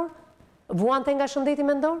gjyqësor? Vuante nga shëndeti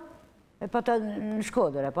mendor? E pata në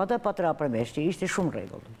Shkodër, e pata patra përmesh, që ishte shumë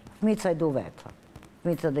rregull. Fëmijët sa i du vetë,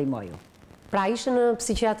 fëmijët sa dhe i moju. Pra ishte në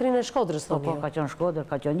psikiatrinë e Shkodrës, thonë ju? Po, ka qenë Shkodër,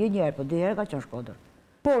 ka qenë një herë, po 2 herë ka qenë Shkodër.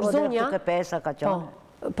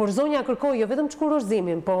 Por zonja kërkoi jo vetëm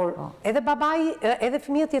çkurorzimin, por edhe babai, edhe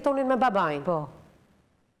fëmijët jetonin me babain. Po.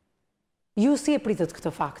 Ju si e pritët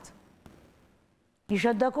këtë fakt?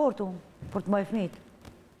 Isha dakord unë për të marrë fëmijët.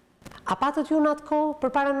 A patët ju në atë kohë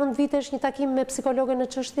përpara 9 vitesh një takim me psikologën e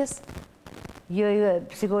çështjes? Jo,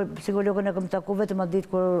 psikologën e kam taku vetëm atë ditë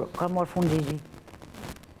kur ka marrë fund ligji.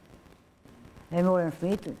 E morën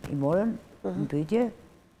fëmijët, i morën në pyetje.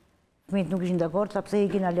 Fëmijët nuk ishin dakord, sa pse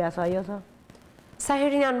ikin alasa ajo tha. Sa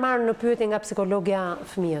herë janë marrë në pyetje nga psikologja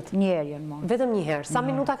fëmijët? Një herë janë marrë. Vetëm një herë. Sa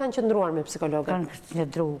minuta kanë qëndruar me psikologën?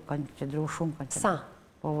 Kanë qëndru shumë. Sa?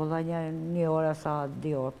 Po, vëlla një orë sa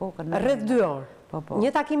 2 orë. Rreth 2 orë? Po.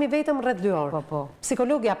 Një takimi vetëm rreth 2 orë? Po.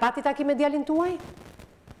 Psikologja pati takim me djalin tuaj?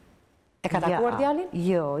 E ka takuar djalin?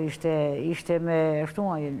 Jo, ishte me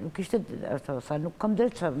shtuaj, nuk ishte, sa nuk kam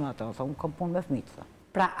drejtë me ato, sa unë kam punë me fëmijët.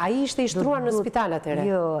 Pra, a i ishte i shtruar në spital atëre?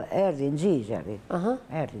 Jo, erdi në gjyqë,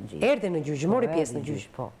 Erdi në gjyqë, mori pjesë në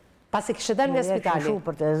gjyqë. Po. Pasi kështë dalë nga spitali? Shumë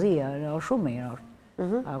për të zia, shumë mirë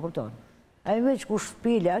është. A, kupton. A i me që kush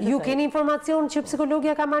shpilja... Ju keni informacion që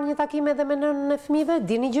psikologja ka marrë një takim edhe me nënën e fëmijëve?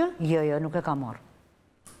 Dini gjë? Jo, nuk e ka marrë.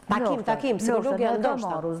 Takim, psikologja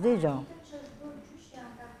ndoshta.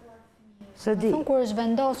 Thënë kur është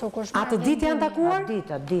vendosur, kur është marrë atë ditë janë takuar?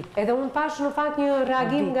 Atë ditë. Edhe unë pash në fakt një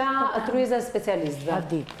reagim nga tryeza e specialistëve. Atë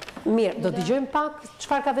ditë. Mirë, do t'i gjojmë pak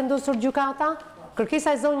çfarë ka vendosur gjykata?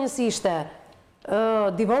 Kërkesa e zonjës ishte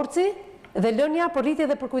divorci dhe lënia për rritje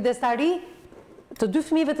dhe për kujdestari të 2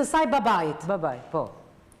 fëmijëve të saj babait. Babaj,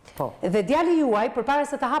 po. Dhe djali juaj, përpara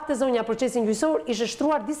se të hapte zonja procesin gjyqësor, ishte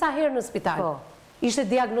shtruar disa herë në spital. Ishte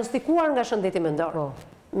diagnostikuar nga shëndeti mendor.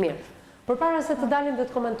 Mirë. Përpara se të dalim dhe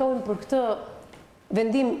të komentojmë për këtë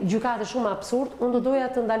vendim gjykate shumë absurd, unë do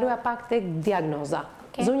doja të ndaloja pak tek diagnoza.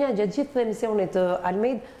 Zonja gjatë gjithë emisionit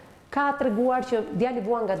Almeid ka treguar që djali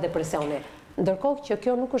vuan nga depresioni, ndërkohë që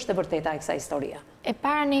kjo nuk është e vërteta e kësaj historia. E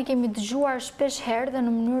para ne kemi dëgjuar shpesh herë dhe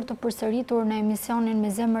në mënyrë të përsëritur në emisionin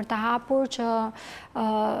me Zemer të Hapur që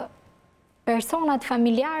personat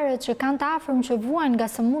familjarë që kanë të afërm që vuajnë nga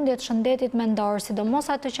sëmundjet shëndetit mendor, sidomos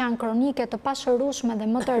ato që janë kronike të pashërueshme dhe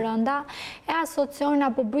më të rënda, e asociojnë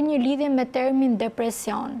apo bëjnë një lidhje me termin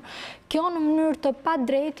depresion. Kjo në mënyrë të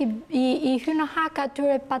padrejtë i hyn në hak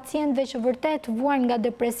atyre pacientëve që vërtet vuajnë nga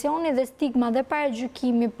depresioni dhe stigma dhe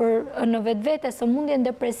paragjykimi për në vetvete sëmundjen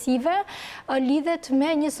depresive lidhet me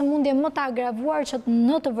një sëmundje më të agravuar që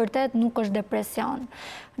në të vërtet nuk është depresion.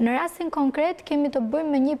 Në rastin konkret kemi të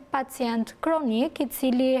bëjmë me një pacient kronik i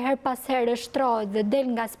cili her pas here shtrohet dhe del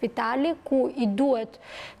nga spitali ku i duhet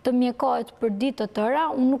të mjekohet për ditë të tëra.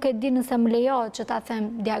 Unë nuk e di nëse më lejohet që ta them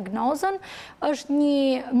diagnozën. Është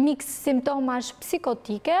një mix simptomash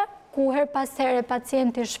psikotike ku her pas here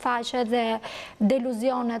pacienti shfaqe dhe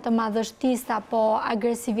deluzione të madhështisë apo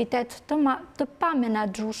agresivitet të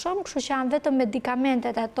pamenaxhueshëm, kështu që janë vetëm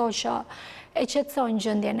medikamentet ato që e qetësojnë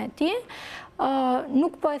gjendjen e tij.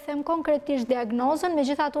 Nuk po e them konkretisht diagnozën,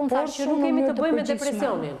 megjithatë unë thash shumë në mënyrë të bëjmë me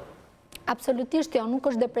depresionin. Absolutisht jo, nuk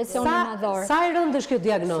është depresioni madhor. Sa e rëndë është kjo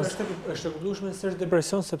diagnozë? Është e kuptueshme se është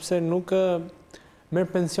depresion sepse nuk merr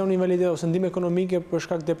pension invaliditet ose ndihmë ekonomike për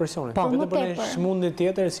shkak të depresionit. Vetëm për një smundje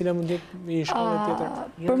tjetër, e cila mund të jetë një shkallë tjetër.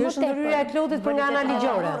 Kjo është ndryrja e Klodit për nga ana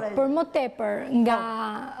ligjore. Për më tepër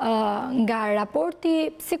nga raporti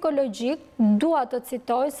psikologjik, dua të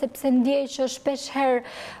citoj sepse ndjej që shpesh herë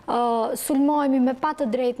sulmohemi me pa të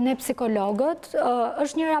drejtë ne psikologët.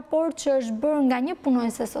 Është një raport që është bërë nga një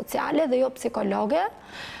punonjëse sociale dhe jo psikologe.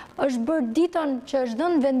 Është bërë ditën që është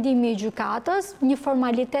dhënë vendimi i gjykatës, një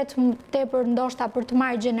formalitet tepër ndoshta për të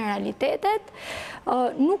marrë generalitetet.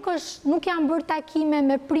 Nuk janë bërë takime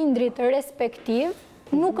me prindrit respektiv,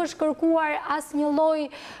 nuk është kërkuar asnjë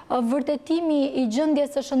lloj vërtetimi i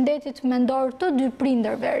gjendjes së shëndetit mendor të 2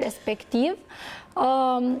 prindërve respektiv.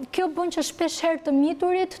 Kjo bën që shpesh herë të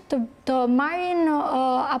miturit të marrin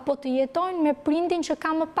apo të jetojnë me prindin që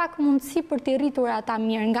ka më pak mundësi për t'i rritur ata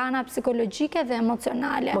mirë nga ana psikologjike dhe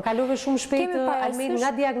emocionale. Më kalove shumë shpejt Almeid nga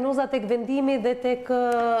diagnoza tek vendimi dhe tek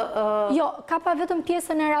Jo, ka pa vetëm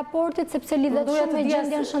pjesën e raportit sepse lidhet shumë me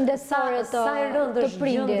gjendjen shëndetësore të prindit. Sa e rëndë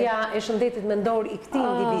është gjendja e shëndetit mendor i këtij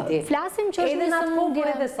individi? Flasim që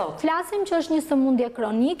është një sëmundje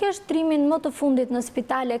kronike, shtrimin më të fundit në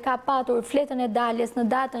spitale ka patur fletën e daljes në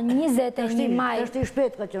datën 21 maj. Është i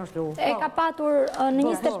shpejt ka qenë shtruar. E ka patur në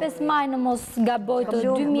 25 maj në mos gaboj të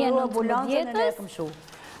 2019.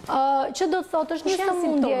 Që do të thotë është një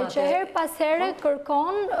sëmundje që her pas here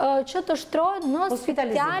kërkon që të shtrohet në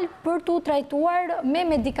spital për të trajtuar me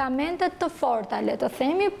medikamentet të forta, le të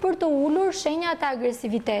themi, për të ulur shenjat e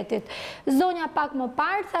agresivitetit. Zonja pak më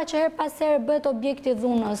parë tha që her pas here bëhet objekti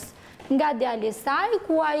dhunës nga djali saj,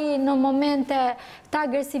 ku ai në momente të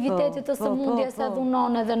agresivitetit të sëmundjes e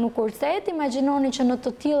dhunon edhe nuk kurset. Imagjinoni që në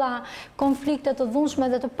të tilla konflikte të dhunshme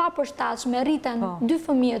dhe të papërshtatshme rriten 2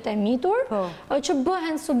 fëmijët e mitur, që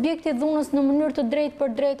bëhen subjekti dhunës në mënyrë të drejtë për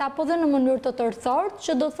drejtë apo dhe në mënyrë të tërthort,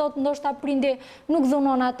 që do thotë ndoshta prindi nuk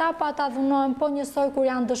dhunon ata, pa ata dhunohen po njësoj kur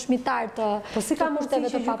janë dëshmitar të kushteve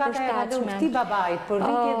të papërshtatshme. Këtij babait për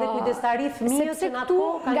rritje dhe kujdestari fëmijët që në ato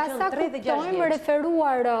kanë qenë 3 dhe 6 vjeç.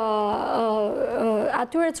 Referuar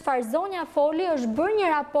atyre çfarë zonja foli është bërë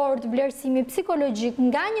një raport vlerësimi psikologjik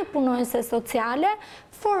nga një punonjëse sociale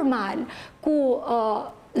formal, ku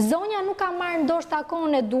zonja nuk ka marrë ndoshta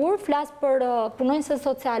kohën e dur, flas për punonjëse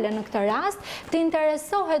sociale në këtë rast, të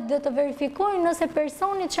interesohet dhe të verifikojnë nëse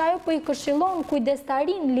personit që ajo po i këshillon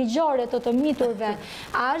kujdestarin ligjore të miturve,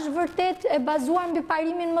 a është vërtet e bazuar mbi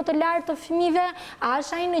parimin më të lartë të fëmijëve, a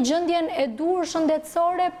është ai në gjendjen e dur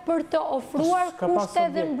shëndetësore për të ofruar kushte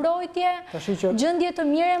dhe mbrojtje, gjendje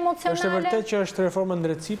të mirë emocionale? Është vërtet që është reforma në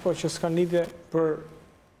drejtësi, po që s'ka lidhje për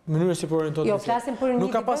mënyrë si për orientohet. Jo, flasim për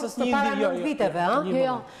një viteve,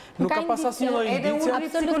 jo. Nuk ka pas asnjë lloj indicie.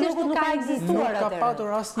 Absolutisht nuk ka ekzistuar atëherë. Nuk ka patur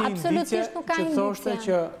asnjë indicie që thoshte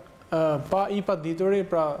që pa i padituri,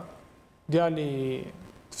 pra djali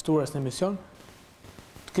ftuar në emision,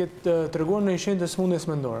 këtë treguar në shenjë të smundjes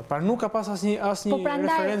mendore. Pra nuk ka pas asnjë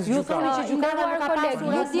referencë gjykatare. Ju thoni që gjykata nuk ka pasur,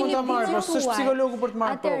 nuk mund ta marrë, por s'është psikologu për të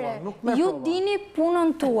marrë provën. Nuk merr provën. Ju dini punën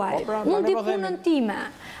tuaj. Unë di punën time.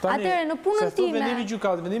 Atëherë në punën time. Vendimi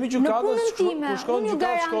gjykatës, unë ju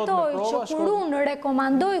garantoj që kur unë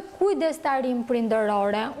rekomandoj kujdestarim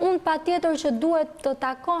prindërore, unë patjetër që duhet të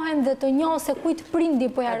takohem dhe të njoh se kujt prindi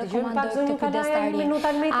po ja rekomandoj këtë kujdestarim.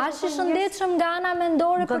 A është i shëndetshëm nga ana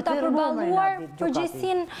mendore për ta përballuar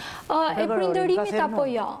përgjegjësinë e prindërimit apo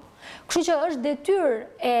jo? Kështu që është detyrë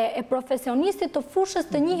e profesionistit të fushës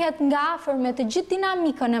të njihet nga afër me të gjithë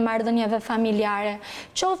dinamikën e marrëdhënieve familjare.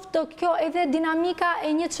 Qoftë kjo edhe dinamika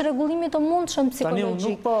e një çrregullimit të mundshëm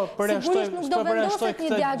psikologjik. Sigurisht nuk do vendoset një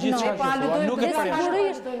diagnozë.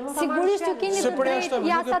 Sigurisht ju keni të drejtë,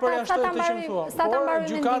 ja sa ta mbaroj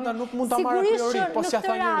gjykata nuk mund ta marrë priori, po si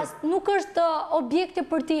thani unë. Nuk është objekti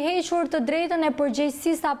për t'i hequr të drejtën e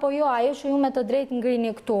përgjegjësisë apo jo, ajo që ju me të drejtë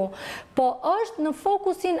ngrini këtu. Po është në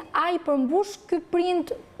fokusin ai përmbush ky prind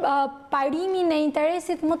parimin e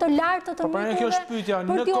interesit më të lartë të miturve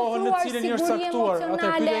për t'i ofruar siguri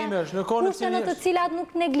emocionale, kushte në të cilat nuk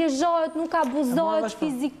neglizhohet, nuk abuzohet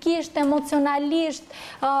fizikisht, emocionalisht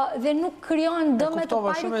dhe nuk krijohen dëme të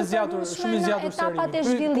paripërdorshme në etapat e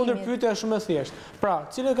zhvillimit. Kundërpyetja është shumë e thjeshtë. Pra,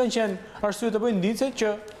 cilat kanë qenë arsye të bëjnë indicie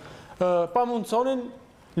që pa mundsonin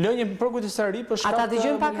lënje për kujdesari për shkak të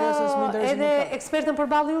mungesës së interesit. Edhe ekspertën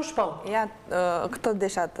përballë jush po. Ja, këtë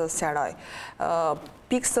desha të sqaroj.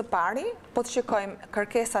 Pikë së pari, po të shikojmë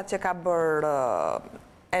kërkesat që ka bërë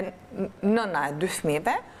nëna e dy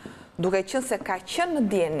fëmijëve, duke qenë se ka qenë në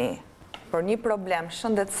dieni për një problem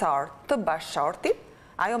shëndetësor të bashkëshortit,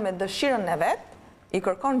 ajo me dëshirën e vet i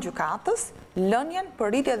kërkon gjykatës lënien për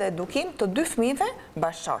rritje dhe edukim të dy fëmijëve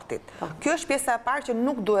bashkëshortit. Kjo është pjesa e parë që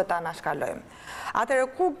nuk duhet ta anashkalojmë. Atëherë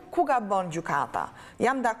ku gabon gjykata?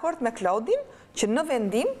 Jam dakord me Klodin që në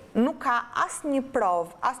vendim nuk ka asnjë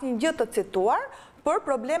provë, asnjë gjë të cituar për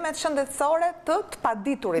problemet shëndetësore të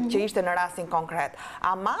paditurit që ishte në rastin konkret.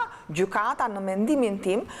 Ama gjykata në mendimin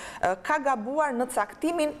tim ka gabuar në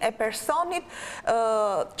caktimin e personit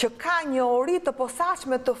që ka një ori të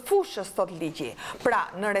posaçme të fushës tot ligji. Pra,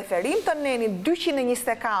 në referim të nenit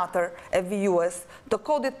 224 e vijues të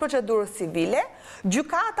kodit procedurës civile,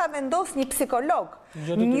 gjykata vendos një psikolog,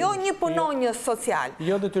 jo një punonjës social.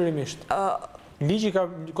 Jo detyrimisht. Ligji ka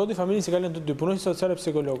kodi familjes i ka lënë të dy, punonjës sociale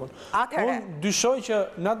psikologën. Unë dyshoj që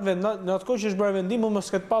në atë kohë që është bërë vendim, mos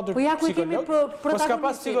ketë patur psikolog. Po s'ka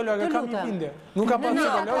pas psikolog, kam një bindje. Nuk ka pas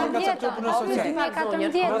psikolog, ka caktuar punonjës sociale. Në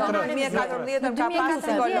 2014 ka pas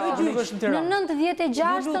psikolog. Në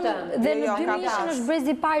 96 dhe në 2000 është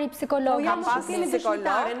brezi pari psikolog. Ka pas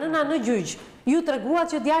psikolog. Nëna në gjyq. Ju treguat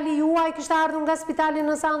që djali juaj kishte ardhur nga spitali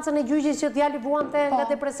në seancën e gjyqit që djali vuante nga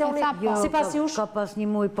depresioni sipas jush? Ka pas një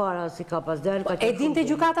muaj para si ka pas djali. E dinte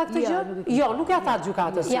gjykata këtë gjë? Jo, nuk ja thatë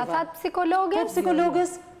gjykatës. Ja thatë psikologës? Po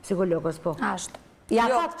psikologës? Psikologës, po. Ashtë. Ja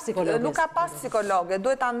thatë psikologës? Nuk ka pas psikologe,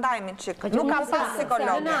 duhet ta ndajmë çik. Nuk ka pas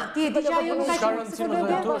psikologe. Ti e di që ajo nuk ka qenë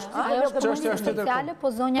psikologe? Çështja është tjetër.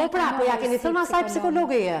 Po zonja. Po pra, po ja keni thënë asaj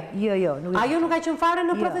psikologeje? Jo. Ajo nuk ka qenë fare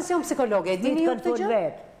në profesion psikologe. E dini ju këtë gjë?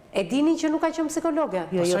 E dini që nuk ka qenë psikologe?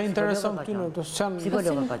 Sa intereson ty në të qanë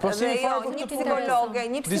psikologe?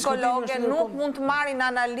 Një psikologe nuk mund të marrë në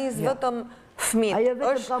analizë vetëm fëmijët.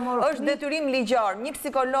 Është detyrim ligjor. Një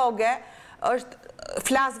psikologe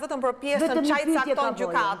flas vetëm për pjesën çaj cakton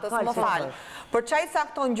gjykatës, më fal. Për çaj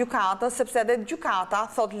cakton gjykatës, sepse edhe gjykata,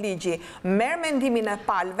 thot ligji, merr mendimin e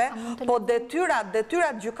palëve, po detyrat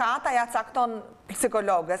gjykata ja cakton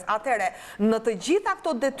psikologës. Atëre, në të gjitha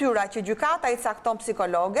këto detyra që gjykata i cakton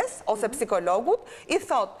psikologës ose psikologut, i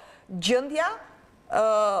thot gjendja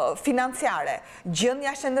financiare,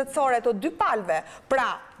 gjendja shëndetësore të dy palëve, pra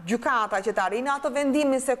gjykata që të arrinë atë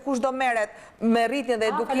vendimin se kush do merret me rritjen dhe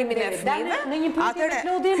edukimin e fëmijëve, atëherë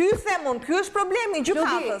ky themun, ky është problemi i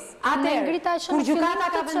gjykatës. Atëherë, kur gjykata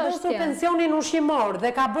ka vendosur pensionin ushqimor dhe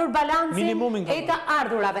ka bërë balancin e të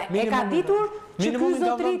ardhurave, e ka ditur që ky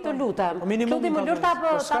zotri të lutem. Klodi, më lër ta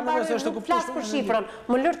flas për shifrën,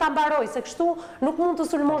 më lër ta mbaroj se kështu nuk mund të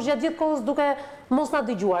sulmosh gjatë gjithë kohës duke mos na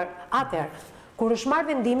dëgjuar. Atëherë, kur është marrë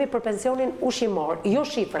vendimi për pensionin ushqimor, jo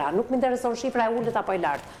shifra, nuk më intereson shifra e ulët apo e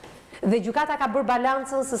lartë, dhe gjykata ka bërë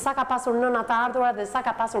balancën se sa ka pasur nëna të ardhura dhe sa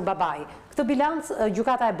ka pasur babai. Këtë bilancë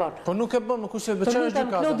gjykata e bën. Po nuk e bën, kush e bën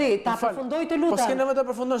gjykata? Klodi, ta përfundoj të lutem. Po s'ke nevojë ta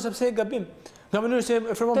përfundon sepse e gabim. Nga mënyrë se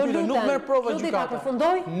e frymon pyetjen, nuk merr prova gjykata.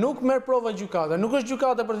 Nuk merr prova gjykata, nuk është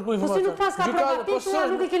gjykata për të kërkuar informacion. Po si nuk pas ka prova piktura,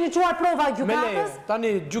 nuk i keni çuar prova gjykatës?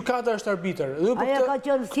 Tani gjykata është arbitër. Aja ka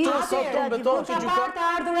qenë gjykata të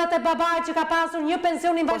ardhurat e babait që ka pasur një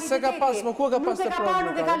pension invaliditeti. Po se ka pas, më ku ka pas të prova?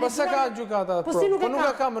 Po se ka gjykata. Po si nuk e ka? Po nuk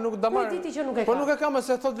e ka, nuk da marr. Po nuk e ka,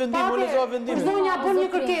 se thot vendim, u lexova vendimin. Zonja bën një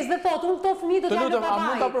kërkesë dhe thot, unë këto fëmijë do t'ja lë babai. A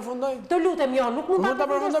mund ta përfundoj? Të lutem, jo, nuk mund ta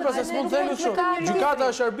përfundoj, pra se s'mund të themi kështu. Gjykata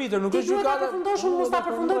është arbitër, nuk është gjykata. Unë mos ta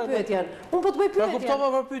përfundoj pyetjen. Unë po të bëj pyetje. Ja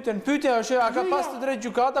kuptova për pyetjen. Pyetja është a ka pas të drejtë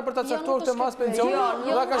gjykata për ta caktuar këtë mas pensioni?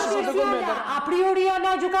 Dhe ka shkruar dokumentet. A priori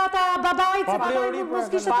la gjykata babait, se babai mos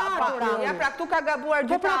kishte të ardhurë. Ja, pra këtu ka gabuar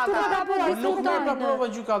gjykata. Nuk merr pra prova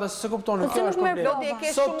gjykata, se kuptoni, kjo është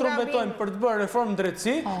problemi. Sot trumbetojmë për të bërë reformë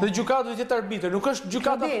drejtësi dhe gjykata do të jetë arbitër, nuk është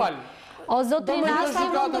gjykata palë. O zotri, në asë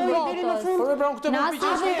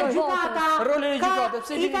rolin e gjykatës.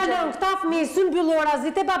 I ka lënë këta fëmijë symbyllora,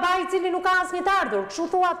 zite babai i cili nuk ka asnjë të ardhur. Kështu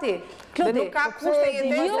thua ti. Dhe nuk ka kushte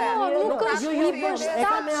jetese. Jo, nuk është i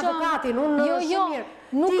përshtatshëm. Jo,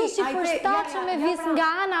 nuk është i përshtatshëm me vis nga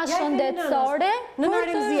ana shëndetësore. Në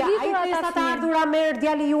Marenzia, ai pesa të ardhura merr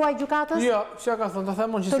djali juaj gjykatës? Jo, çka ka thënë, ta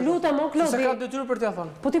themon që. Të lutem, Klodi. Se ka detyrë për t'ia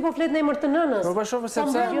thënë. Po ti po flet në emër të nënës. Po shoh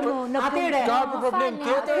sepse atëre ka problem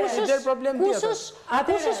tjetër, është problem tjetër.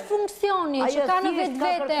 Kush është funksioni që ka në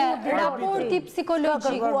vetvete raporti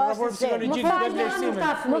psikologjik? Raporti psikologjik dhe vlerësimi.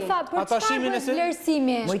 Më fal, për çfarë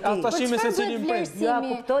vlerësimi? Atashimi se cilin pres.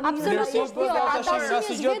 Absolutisht jo. Atashimi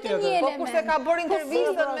është vetëm një element. Po kurse ka bërë intervistën me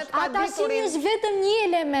të paditurin. Atashimi është vetëm një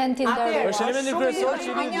element i ndërruar. Është elementi kryesor që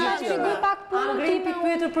një shpjegoj pak punën time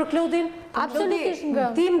pyetur për Klodin. Absolutisht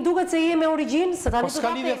ngëm. Ti më duket se je me origjinë, se tani do ta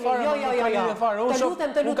themi. Jo.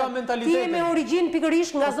 Unë kam mentalitet. Ti je me origjinë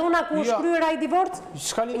pikërisht nga zona ku është kryer ai divorc?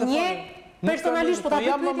 S'ka lidhje fare. Personalisht po ta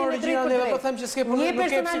jam më origjinal dhe po them që s'ke punë, nuk ke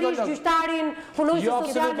personalisht gjyqtarin, punonjës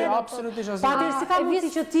sociale. Absolutisht as. Patjetër si ka mundësi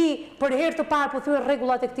që ti për herë të parë po thyer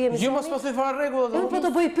rregullat e këtij emisioni? Jo, mos po thyer fare rregullat. Unë po të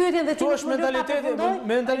bëj pyetjen dhe ti është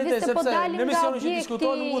mentaliteti sepse në emisionin që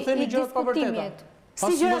diskutohen nuk u themi gjërat pa vërteta.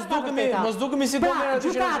 Mos dukemi si bomera që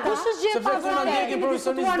kush është gjë pa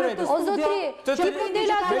vërtetë? O zotri, që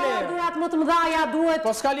modela të ardhurat më të mëdha duhet.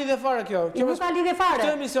 Po s'ka lidhje fare kjo. Nuk ka lidhje fare.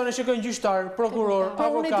 Këtë emision e shikojnë gjyqtar, prokuror,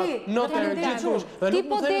 avokat, notar, gjithkush. Dhe nuk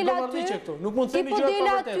mund të themi domardhëçe këtu. Nuk mund të themi gjëra pa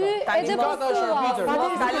vërteta. Gjykata është arbitër.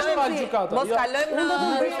 Mos kalojmë në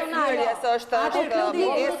personale, se është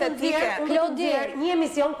estetike. Klodi, një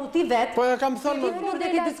emision ku ti vet. Po ja kam thënë, nuk e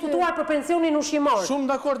ke diskutuar për pensionin ushqimor. Shumë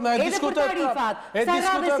dakord, na e diskutoj. Sa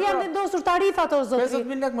radhë si janë vendosur tarifat o zotri?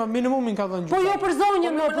 50.000 lekë minimumin ka dhënë gjykata. Po jo për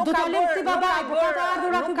zonjën, do ta lëmë si babai, po ka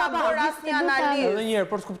ardhur ky baba. Asnjë analizë. Edhe një herë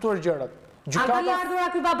për të kuptuar gjërat. A ka ardhur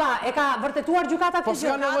ky baba? E ka vërtetuar gjykata këtë gjë? Po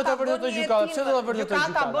s'ka nevojë ta vërtetojë gjykata. Pse do ta vërtetojë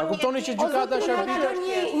gjykata? Kuptoni që gjykata është arbitër.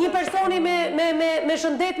 Një personi me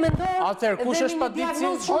shëndet mendor. Atëherë kush është paditësi?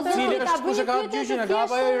 Cili është kush e ka gjyqin? E ka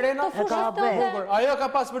apo ajo Irena? E ka bukur. Ajo ka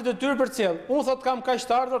pas për detyrë për cell. Unë thot kam kaq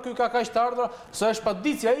të ardhur, ky ka kaq të ardhur, se është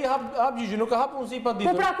paditësi, ai hap gjyqin, nuk ka hapur si paditur.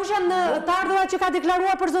 Po pra kush janë të ardhurat që ka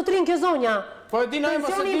deklaruar për zotrin kjo zonja? Po e dinë ai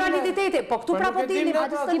mos e dinë invaliditeti. Po këtu pra po dinë një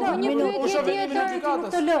pyetje tjetër.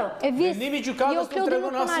 Vendimi i gjykatës nuk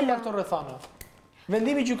tregon asnjë nga këto rrethana.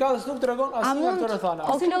 Vendimi i gjykatës nuk tregon asnjë nga këto rrethana.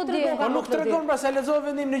 Po nuk tregon pra se lexoj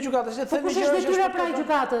vendimin e gjykatës. Po kush është detyra pra e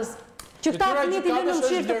gjykatës? Që këta fëmijë të lënë në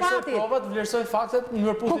mëshirë të fatit. Po vlerësoj faktet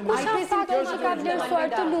në përputhje me faktet që ka vlerësuar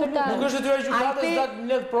të lutem. Nuk është detyra e gjykatës ta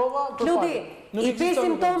mbledh prova të Klodi, i pe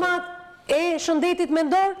simptomat e shëndetit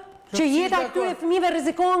mendor që jeta e këtyre fëmijëve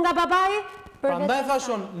rrezikohen nga babai. Prandaj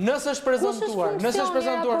thashun, nëse është prezantuar, Por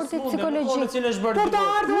të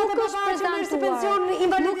ardhur nuk është prezantuar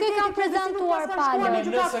nuk e kam prezentuar palën.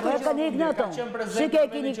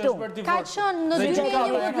 Ka qënë në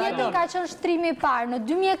 2011 ka qënë shtrimi i parë, në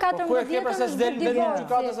 2014 është divorci.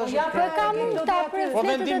 Po e kam unë këta për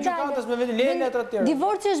fletët e dalë.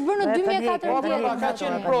 Divorci është bërë në 2014. Ka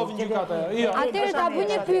qenë provë në gjykata. Atëherë ta bëj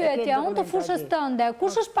një pyetje, unë të fushës tënde,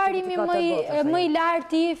 kush është parimi më i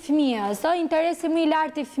lartë i fëmijës, interesi më i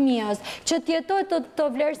lartë i fëmijës, që t'jetoj të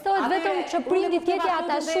vlerësohet vetëm që prindi t'jeti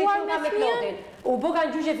atashuar me fëmijën? U bëka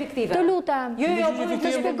në gjyqe fiktive. Të lutem, të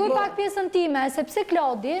shpjegoj pak pjesën time, sepse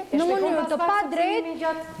Klodi, në mënyrë të pa drejt,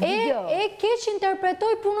 e keq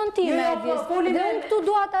interpretoj punën time, Evis, dhe unë këtu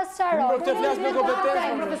dua ta sqaroj. Për këtë flas me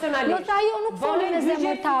kompetencë. Më tha jo nuk foli me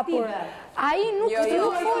zemër të hapur. Ai nuk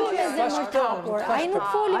foli me zemër të hapur. Ai nuk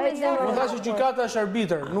foli me zemër të hapur. Më tha që gjykata është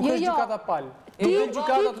arbitër, nuk është gjykata palë. Ti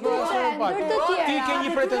ke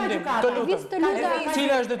një pretendim, të lutem.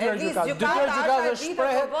 Cila është detyra e gjykatës? Detyra e gjykatës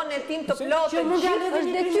shprehet që mund t'ja lësh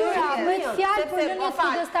detyra, bëhet fjalë për lënien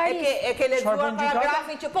kujdestarisë. E ke lexuar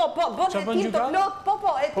paragrafin që po, bën tim të plot, po,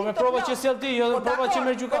 e tim të plot. Po me prova që sjell ti, jo prova që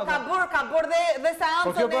merr gjykata. Ka bërë dhe seancën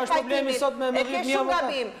e Po kjo është problemi sot me 10.000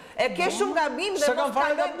 avokatë. E ke shumë gabim dhe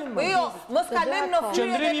mos kalojmë në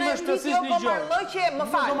qëndrimi më shpesisht ligjor. Më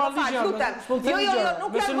fal, lutem. Jo,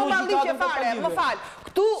 nuk janë gomarrliqe fare, më fal.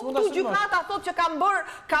 Këtu gjykata thot që kam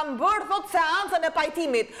bërë thot seancën e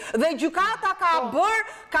pajtimit dhe gjykata ka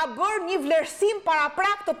bërë një vlerësim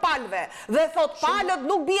paraprak të palëve dhe thot palët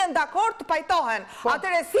nuk bien dakord të pajtohen.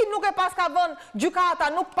 Atëherë si nuk e paska vënë gjykata,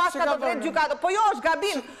 nuk paska të drejtë gjykata. Po jo,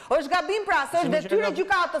 është gabim pra, se është detyrë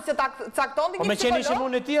gjykatës që cakton një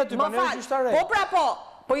psikolog. Më fal,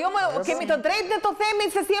 po jo më kemi të drejtë të themi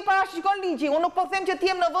se si e parashikon ligji, unë nuk po them që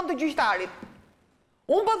t'jem në vend të gjyqtarit.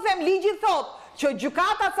 Unë po them ligji thot që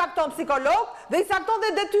gjykata cakton psikolog dhe i cakton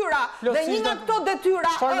dhe detyra. Dhe një nga këto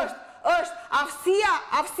detyra është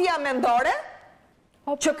aftësia mendore,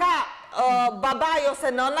 që ka babaj ose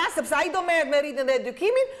nëna, sepse ai do merret me rritjen dhe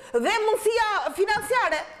edukimin, dhe mundësia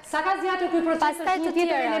financiare. Sa ka zgjatur ky proces është një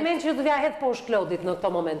tjetër element që do t'ja hedh poshtë Klodit në këto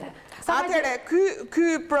momente. Atëre, ky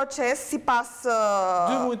proces sipas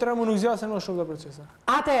 2 muaj 3 muaj nuk zgjasen më shumë dhe procesa.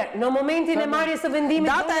 Atëherë, në momentin e marrjes së vendimit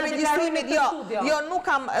data e regjistrimit jo nuk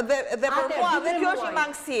kam dhe për mua dhe kjo është një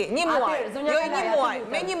mangësi, një muaj,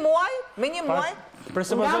 me një muaj.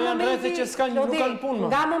 Përse më zonja ndrejtë që nuk kanë punë më.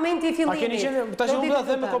 Nga momenti i fillimit. Ta që unë da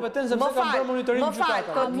them me kompetencë, sepse kam bërë monitorim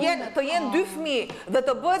gjykata. Të jenë 2 fëmijë dhe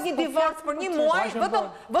të bëhet një divorc për një muaj,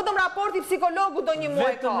 vetëm raporti psikologu do një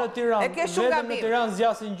muaj ka. E ke shumë gabim. Vetëm në Tiranë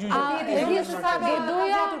zgjasin gjyqe.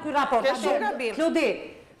 Klodi,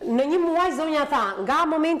 në një muaj zonja tha, nga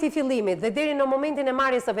momenti i fillimit dhe deri në momentin e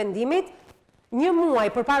marrjes së vendimit, një muaj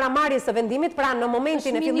për para marrjes së vendimit, pra në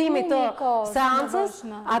momentin e fillimit të seancës,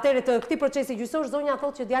 atëherë të këtij procesi gjyqësor, zonja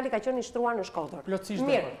thotë që djali ka qenë i shtruar në Shkodër. Plotësisht.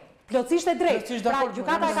 Plotësisht e drejtë. Pra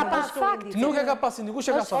gjykata e ka pasur fakt. Nuk e ka pasur, kush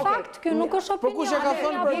e ka thënë? Fakt, ky nuk është opinion. Po kush e ka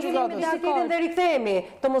thënë për gjykatën? Dhe rikthehemi,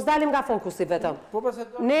 të mos dalim nga fokusi vetëm.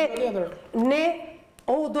 Ne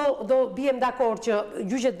do bijem dakord që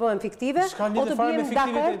gjyqet bëhen fiktive, o të bijem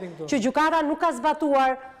dakord që gjykata nuk ka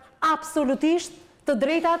zbatuar absolutisht të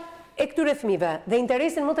drejtat e këtyre fëmijëve dhe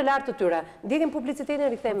interesin më të lartë të tyre. Ndjekim publicitetin e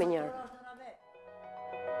rikthehemi më njëherë.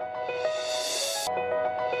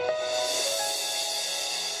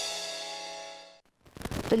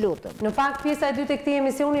 Të lutem. Në fakt, pjesa e dytë e këtij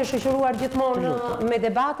emisioni është shoqëruar gjithmonë me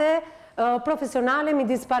debate profesionale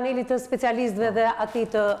midis panelit të specialistëve dhe atij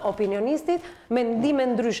të opinionistit, mendime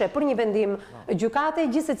ndryshe për një vendim gjykate,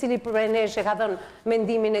 gjithë secili prej nesh e ka dhënë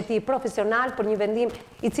mendimin e tij profesional për një vendim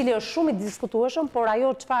i cili është shumë i diskutueshëm, por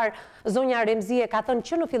ajo çfarë zonja Remzie ka thënë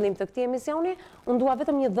që në fillim të këtij emisioni, unë dua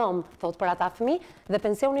vetëm një dhëm, thot, për ata fëmijë dhe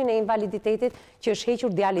pensionin e invaliditetit që është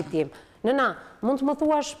hequr djalit tim. Nëna, mund të më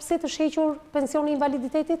thuash pse të shhequr pensioni i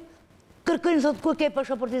invaliditetit? Kërkojnë sot ku ke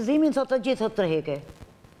pasaportizimin, sot të gjithë të tërheke.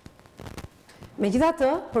 Megjithatë,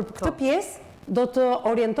 për këtë pjesë do të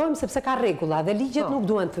orientojmë sepse ka rregulla dhe ligjet nuk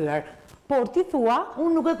duhen thyer. Por ti thua,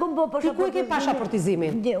 unë nuk e kam bë pasaportizimin. Ti ku e ke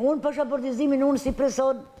pasaportizimin? Unë pasaportizimin unë si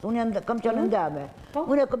person, unë kam qenë ndame.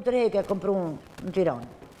 Unë e kam tërheke, kam pru në Tiranë,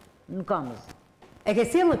 në Kamës. E ke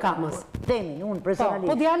sjell në Kamës? Temin, unë personalisht.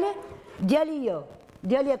 Po djali? Djali jo.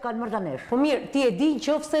 Djali e kanë marrëdanesh. Po mirë, ti e di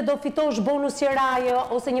nëse do fitosh bonus qiraje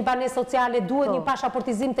ose një banesë sociale, duhet një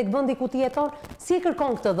pasaportizim tek vendi ku ti jeton? Si e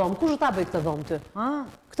kërkon këtë dhomë? Kush do ta bëj këtë dhomë ty?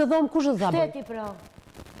 Këtë dhomë kush do ta bëj? Shteti pra.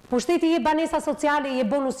 Po shteti je banesa sociale, je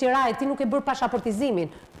bonus qiraje, ti nuk e bër pasaportizimin.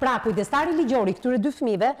 Pra kujdestari ligjor i këtyre dy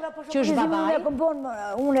fëmijëve, që është babai.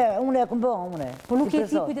 Unë e kam bën. Po nuk je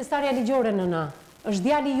ti kujdestarja ligjore nëna. është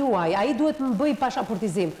djali juaj, a i duhet më bëj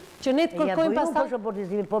pashaportizim, që ne të kërkojmë pas ta...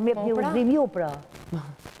 pashaportizim, po me një udhëzim ju pra.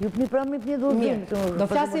 Ju një pra me një udhëzim. Do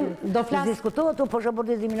flasim... Diskutohet të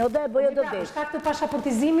pashaportizimin, o da e bëjo do Për shkak të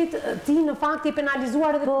pashaportizimit, ti në fakt i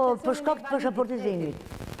penalizuar edhe... Po, për shkak të pashaportizimit.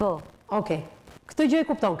 Po. Okej. Këtë gjë e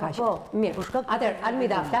kupton kaq. Po. Mirë. Atëherë,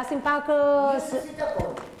 Almida, flasim pak...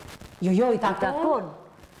 Jo, i takon.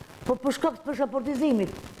 Po për shkak të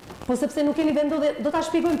pashaportizimit. Po sepse nuk keni vendu dhe do ta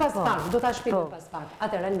shpjegojmë pas pak.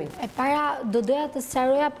 Atëherë, Almida. E para, do doja të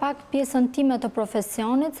sqaroja pak pjesën time të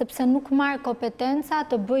profesionit, sepse nuk marr kompetenca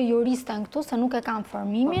të bëj juristën këtu, se nuk e kam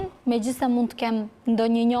formimin, megjithëse mund të kem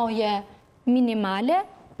ndonjë njohje minimale,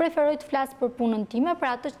 preferoj të flas për punën time, për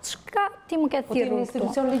atë çka ti më ke thirrur këtu. Po ti në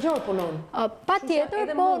institucion ligjor punon.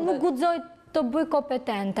 Patjetër, po nuk guxoj të bëj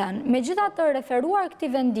kompetenten. Megjithatë, referuar këtij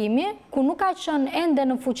vendimi, ku nuk ka qenë ende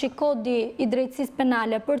në fuqi kodi i drejtësisë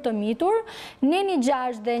penale për të mitur, neni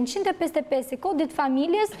 6 dhe 155 i kodit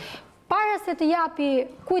familjes, para se të japi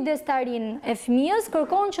kujdestarin e fëmijës,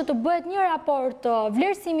 kërkon që të bëhet një raport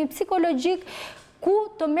vlerësimi psikologjik ku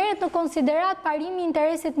të merret në konsiderat parimi i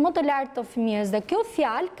interesit më të lartë të fëmijës. Dhe kjo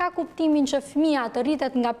fjalë ka kuptimin që fëmia të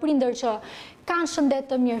rritet nga prindër që kanë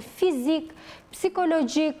shëndet të mirë fizik,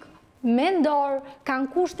 psikologjik, mendor, kanë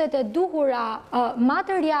kushtet e duhura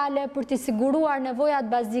materiale për të siguruar nevojat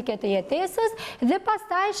bazike të jetesës dhe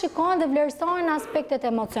pastaj shikohen dhe vlerësohen aspektet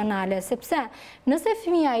emocionale, sepse nëse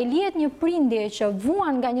fëmia i lihet një prindje që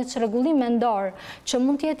vuan nga një çrregullim mendor, që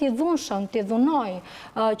mund të jetë i dhunshëm, të dhunoj,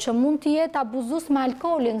 që mund të jetë abuzues me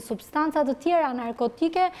alkoolin, substanca të tjera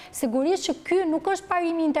narkotike, sigurisht që ky nuk është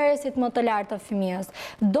parimi i interesit më të lartë të fëmijës.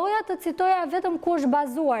 Doja të citoja vetëm ku është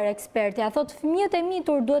bazuar eksperti, thotë fëmijët e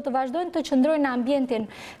mitur duhet të vazhdojnë të qëndrojnë në ambientin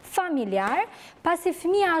familjar, pasi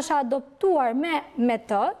fëmia është adoptuar me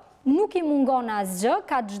të, nuk i mungon asgjë,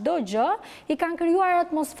 ka çdo gjë, i kanë krijuar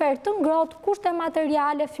atmosferë të ngrohtë, kushte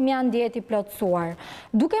materiale, fëmia ndihet i plotësuar.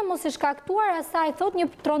 Duke mos i shkaktuar asaj thot një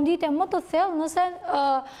tronditje më të thellë nëse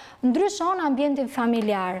ndryshon ambientin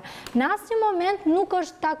familjar. Në asnjë moment nuk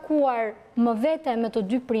është takuar më vete me të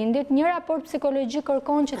dy prindit, një raport psikologjik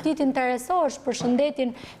kërkon që ti t'interesohesh për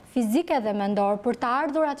shëndetin fizike dhe mendor, për të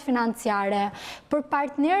ardhurat financiare, për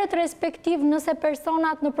partnerët respektiv nëse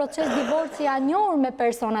personat në proces divorci janë njohur me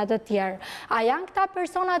personat të tjerë. A janë këta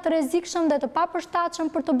personat rrezikshëm dhe të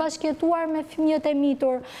papërshtatshëm për të bashkëjetuar me fëmijët e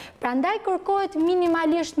mitur? Prandaj kërkohet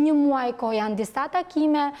minimalisht 1 muaj kohë, janë disa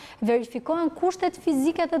takime, verifikohen kushtet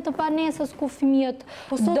fizike dhe të banesës ku fëmijët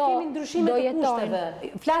do jetojnë.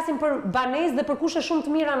 Flasim për banesë dhe për kushte shumë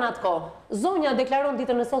të mira në atë kohë. Zonja deklaron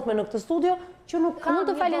ditën e sotme në këtë studio që nuk ka. Mund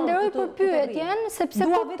të falenderoj për pyetjen, sepse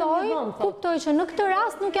kuptoj që në këtë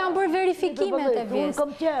rast nuk janë bërë verifikimet e vis.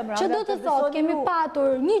 Që do të thotë, kemi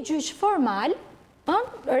patur një gjyq formal,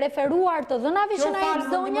 referuar të dhënave që na jep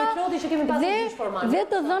zonja dhe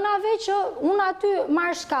të dhënave që unë aty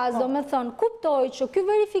marr shkaz, do me thënë, kuptoj që ky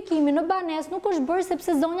verifikimi në banesë nuk është bërë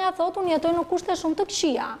sepse zonja thotë unë jetoj në kushte shumë të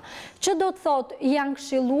këqija. Që do të thotë, janë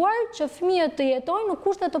këshilluar që fëmijët të jetojnë në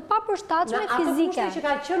kushte të papërshtatshme fizike. Ato kushte që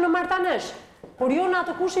ka qenë në martanesh. Por jo në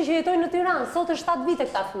atë kushte që jetojnë në Tiranë, sot është 7 vite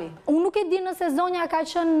këta fëmijë. Unë nuk e di nëse zonja ka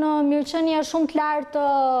qenë në mirëqenie shumë të lartë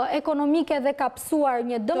ekonomike dhe ka pësuar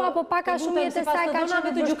një dëm apo pak a shumë jetë e saj ka qenë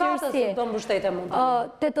në vështirësi.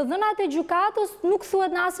 Te të dhënat e gjykatës nuk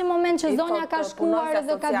thuhet në asnjë moment që zonja ka shkuar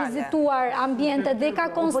dhe ka vizituar ambiente dhe ka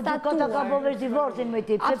konstatuar. Ka bërë divorcin me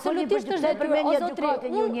ti. Absolutisht është detyrë o zotri.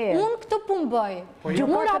 Unë këtë punë bëj.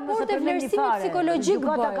 Unë raport e vlerësimit psikologjik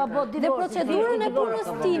bëj dhe procedurën e punës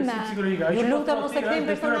time. Mos e kthejmë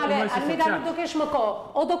personale, Almida nuk do kesh më kohë.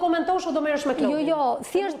 O do komentosh o do merresh me klopin. Jo,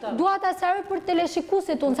 thjesht dua ta sqaroj për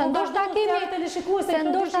teleshikuesit unë, se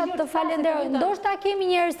ndoshta kemi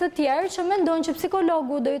njerëz të tjerë që mendojnë që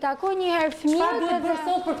psikologu do i takojë një herë fëmijët. Çfarë duhet bërë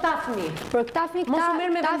sot për këta fëmijë? Për këta fëmijë, mos u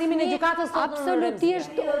merr me vendimin e gjykatës sot.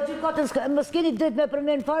 Absolutisht. Gjykatës mos keni drejt me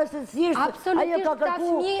përmend fare se thjesht ajo ka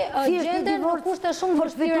kërkuar gjenden në kushte shumë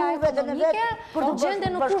vështira ekonomike,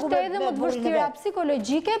 gjenden në kushte edhe më të vështira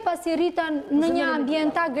psikologjike, pasi rriten në një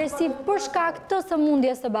ambient agresiv për shkak të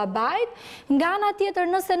sëmundjes së babait. Nga ana tjetër,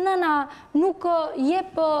 nëse nëna nuk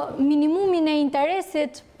jep minimumin e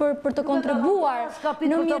interesit për të kontribuar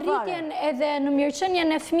në mirëritjen edhe në mirëqenien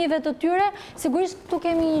e fëmijëve të tyre, sigurisht këtu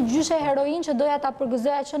kemi një gjyshe heroin që doja ta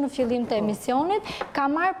përgëzoja që në fillim të emisionit, ka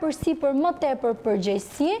marrë përsipër më tepër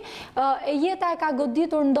përgjegjësi, e jeta e ka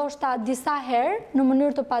goditur ndoshta disa herë në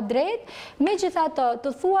mënyrë të padrejtë. Megjithatë,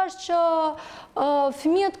 të thuash që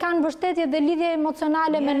fëmijët kanë mbështetje dhe lidhje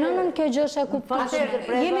emocionale me nënën, kjo gjë është e kuptueshme.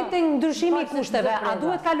 Jemi te ndryshimi i kushteve. A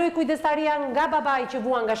duhet kaloj kujdestaria nga babai që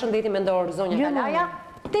vuan nga shëndeti mendor, zonja Kalaja,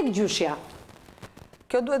 tek gjyshja?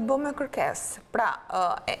 Kjo duhet bë me kërkes. Pra,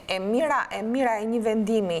 e mira e një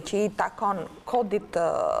vendimi që i takon kodit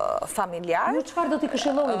familjar... Në qëfar do t'i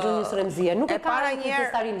këshilloni Gjënjës Remzia? Nuk e ka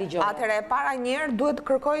kujdestarin ligjore. Atëre, e para njerë duhet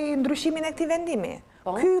kërkoj ndryshimin e këtij vendimi.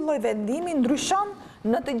 Ky lloj vendimi ndryshon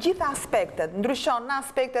në të gjitha aspektet. Ndryshon në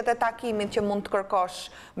aspektet e takimit që mund të kërkosh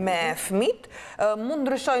me fëmijët, mund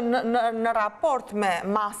ndryshoj në raport me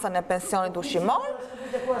masën e pensionit ushqimor.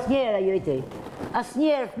 Asnjëherë ajo i tej.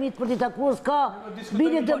 Asnjëherë fëmijët për t'i takuar s'ka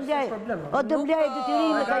bile dëmlaj. O dëmlaj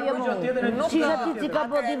detyrimet ajo mund. Shisha ti si ka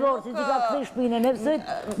bërë divorcin, si ka kthyer shpinën, nëse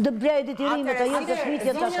dëmlaj detyrimet ajo se fëmijët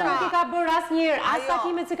janë Zonja nuk i ka bërë asnjëherë as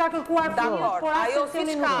takimet që ka kërkuar fëmijët, por as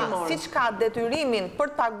pensionin ushqimor. Siç ka detyrimin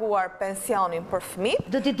për të paguar pensionin për fëmijët,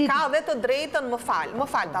 ka dhe të drejtën, më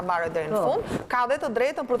fal ta mbaroj deri në fund, ka dhe të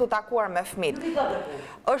drejtën për të takuar me fëmijët.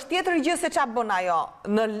 Është tjetër gjë se ç'a bën ajo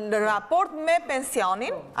në raport me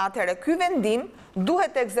pensionin, atëherë ky vendim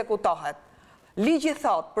duhet të ekzekutohet. Ligji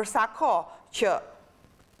thot për sa kohë që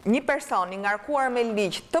një person i ngarkuar me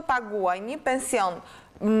ligj të paguaj një pension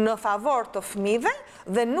në favor të fëmijëve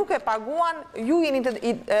dhe nuk e paguan, ju jeni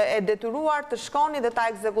e detyruar të shkoni dhe ta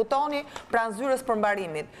ekzekutoni pranë zyrës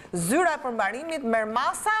përmbarimit. Zyra e përmbarimit merr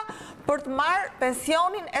masa për të marrë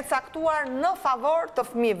pensionin e caktuar në favor të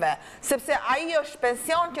fëmijëve, sepse ai është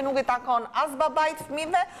pension që nuk i takon as babait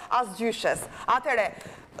fëmijëve, as gjyshes. Atëre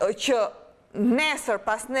që nesër,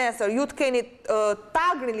 pas nesër, ju të keni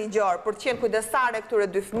tagrin ligjor për të qenë kujdestare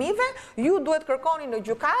këtyre dy fëmijëve, ju duhet kërkoni në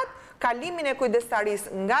gjykat kalimin e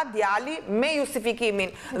kujdestarisë nga djali me justifikimin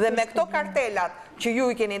dhe me këto kartelat që ju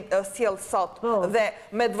i keni sjell sot dhe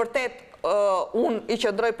me të vërtet unë i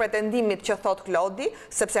qëndroj pretendimit që thot Klodi,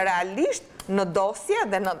 sepse realisht në dosje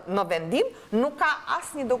dhe në vendim nuk ka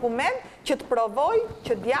asnjë dokument që të provoj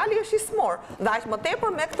që djali është i smur dhe aq më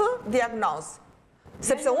tepër me këtë diagnozë.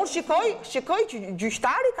 Sepse unë shikoj që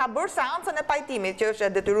gjyqtari ka bërë seancën e pajtimit, që është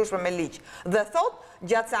e detyrueshme me ligj. Dhe thot,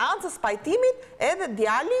 gjatë seancës pajtimit, edhe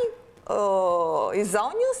djali i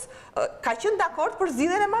zonjës ka qenë dakord për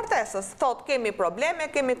zgjidhjen e martesës. Thot, kemi probleme,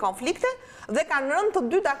 kemi konflikte, dhe kanë rënë të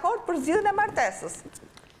dy dakord për zgjidhjen e martesës.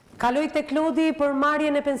 Kaloj te Klodi për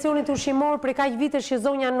marrjen e pensionit ushqimor për kaq vitesh që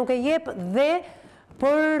zonja nuk e jep dhe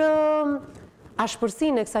për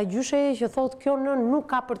ashpërsinë e kësaj gjysheje që thotë kjo nën nuk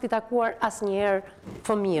ka për t'i takuar asnjëherë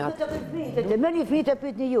fëmijët. Merrni fëmijët e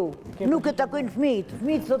pyetni ju. Nuk e takojnë fëmijët.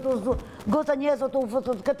 Fëmijët thotë gota njerëz thotë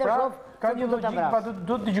thotë këtë shoh. Ka një logjikë, pa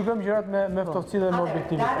duhet të gjykojmë gjërat me ftofsi dhe me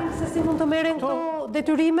objektivitet. Dalim se si mund të merren këto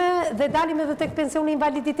detyrime dhe dalim edhe tek pensioni i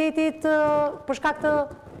invaliditetit për shkak të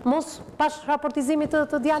mos pas raportizimit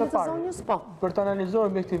të djalit të zonjës? Po. Për të analizuar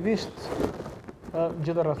objektivisht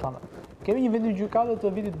gjithë rrethanat. Kemi një vendim gjykate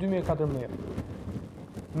të vitit 2014.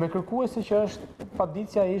 Me kërkuesi që është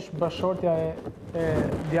paditja ish bashortja e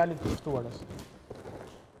djalit të ftuarës.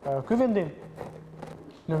 Ky vendim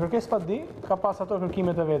në kërkesë padi ka pas ato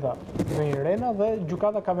kërkimet e veta në Irena dhe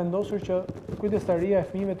gjykata ka vendosur që kujdestaria e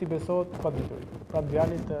fëmijëve t'i besohet paditurit, pra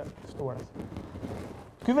djalit të ftuarës.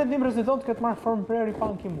 Ky vendim rezulton të ketë marrë formë prerje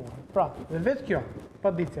pa ankimuar. Pra, dhe vetë kjo,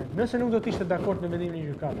 paditja, nëse nuk do të ishte dakord në vendimin e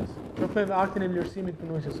gjykatës, qoftë me aktin e vlerësimit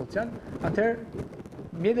punuesit social, atëherë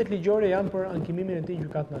mjetet ligjore janë për ankimimin e tij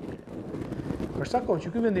gjykatën natyrale. Për sa kohë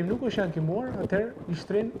që ky vendim nuk është ankimuar, atëherë i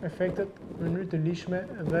shtrin efektet në mënyrë të lishme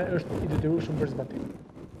dhe është i detyrueshëm për zbatim.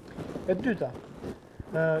 E dyta,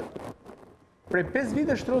 prej 5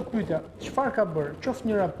 vite shtrohet pyetja, çfarë ka bërë qoftë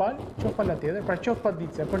një rapal, qoftë pala tjetër, pra qoftë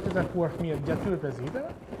paditja për të takuar fëmijët gjatë këtyre 5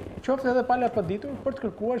 viteve, qoftë edhe pala paditur për të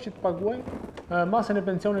kërkuar që të paguajë masën e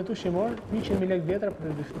pensionit ushqimor 100.000 lekë vjetra për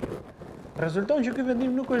të dy fëmijë. Rezulton që ky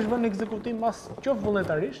vendim nuk është vënë në ekzekutim as qoftë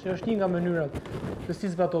vullnetarisht, që është një nga mënyrat se si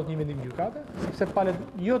zbatohet një vendim gjykate, sepse palet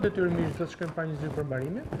jo detyrimisht do të shkojnë pranë një zyrë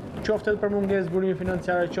përmbarimi, qoftë edhe për mungesë burimi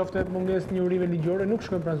financiare, qoftë edhe mungesë njohurive ligjore, nuk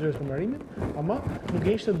shkojnë pranë zyrës përmbarimit, ama nuk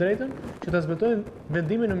e ishte drejtën që ta zbatojnë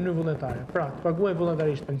vendimin në mënyrë vullnetare. Pra, të paguajnë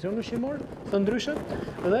vullnetarisht pension ushqimor, të ndryshëm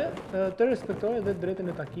dhe të respektojnë edhe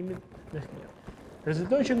drejtën e takimit me fëmijët.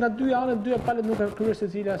 Rezulton që nga dy anët, dyja palët nuk ka kryer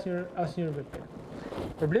secili asnjë veprim.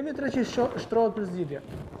 Problemi i tretë që shtrohet për zgjidhje.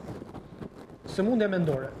 Sëmundja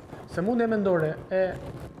mendore. Sëmundja mendore e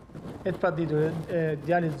të paditur e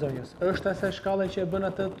djalit zonjës. Është asaj shkalla që e bën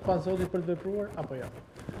atë të pazotit për të vepruar apo jo?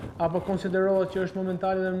 Apo konsiderohet që është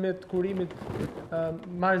momentale dhe me të kurimit,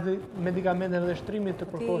 marrjes medikamente dhe shtrimit të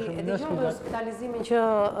përkohshëm në spital. Hospitalizimin që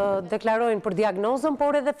deklarojnë për diagnozën,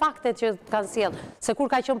 por edhe faktet që kanë sjell, se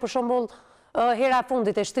kur ka qenë për shembull hera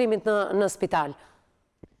fundit e shtrimit në spital.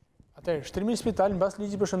 Atëherë, shtrimi në spital mbas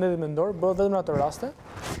ligjit për shëndetin mendor bëhet vetëm në ato raste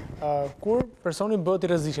kur personi bëhet i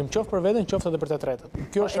rrezikshëm, qoftë për veten, qoftë edhe për të tretët.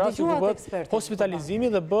 Kjo është rasti ku bëhet hospitalizimi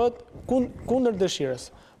dhe bëhet kundër dëshirës.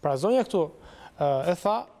 Pra zonja këtu e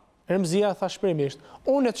tha Remzia tha shpremisht,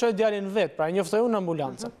 unë e çoj djalin vet, pra e njoftoj unë në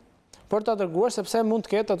ambulancë, për ta dërguar sepse mund të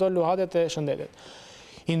ketë ato luhatet e shëndetit.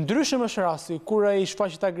 I ndryshëm është rasti kur ai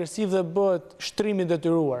shfaqet agresiv dhe bëhet shtrimi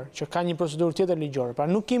detyruar, që ka një procedurë tjetër ligjore. Pra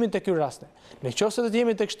nuk kemi tek ky rast. Nëse do të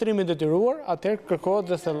jemi tek shtrimi detyruar, atëherë kërkohet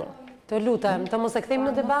dhe thellon. Të lutem, të mos e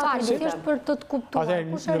kthejmë në debat. Thjesht për të kuptuar. Atëherë,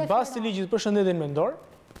 në bazë të ligjit për shëndetin mendor,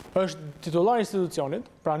 është titullar i institucionit,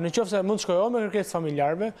 pra nëse mund të shkojë me kërkesë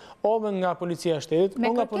familjarëve, o nga policia e shtetit,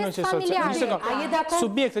 o nga punonjësi social.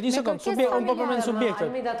 Subjektet, një sekond, unë po përmend subjektet.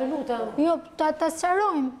 Jo, ta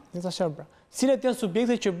sqarojmë. Ne ta sqarojmë pra. Cilat janë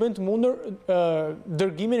subjektet që bëjnë të mundur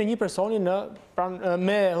dërgimin e një personi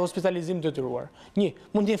me hospitalizim detyruar? Një,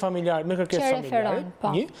 mund të jenë familjarë me kërkesë familjare.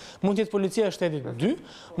 Një, mund të jetë policia e shtetit. Dy,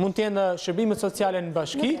 mund të jenë shërbimet sociale në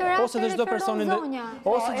bashki, ose dhe çdo personi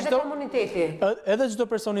edhe komuniteti. Edhe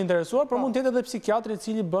çdo person i interesuar, por mund të jetë edhe psikiatri i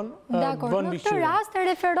cili bën Dakor, në këtë rast e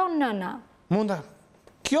referon nëna. Mund.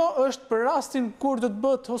 Kjo është për rastin kur do të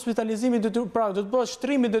bëhet hospitalizimi detyruar, pra do të bëhet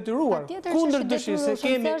shtrimi detyruar. Kundër dëshirës se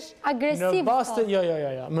kemi në bazë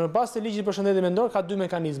në bazë të ligjit për shëndetin mendor ka dy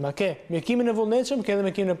mekanizma. Ke mjekimin e vullnetshëm, ke edhe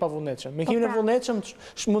mjekimin e pavullnetshëm. Mjekimin e vullnetshëm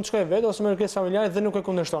mund të shkojë vetë ose me kërkesë familjare dhe nuk e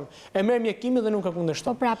kundërshton. E merr mjekimin dhe nuk e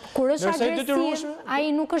kundërshton. Po prap, kur është agresiv,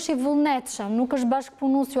 ai nuk është i vullnetshëm, nuk është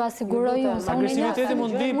bashkëpunues, ju asiguroj unë. Agresiviteti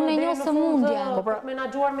mund vi unë e njoh së mundja. Po pra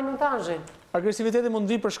menaxhuar minutazhin. Agresiviteti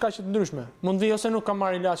mund vi për shkaqe të ndryshme. Mund vi ose nuk ka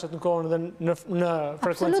marrë ilaçet në kohën dhe në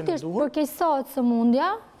frekuencën e duhur. Absolutisht, përkeqësohet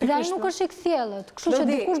sëmundja dhe ai nuk është i kthjellët. Kështu që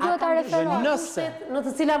dikush duhet ta referojë. Nëse në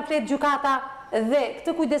të cilat flet gjykata dhe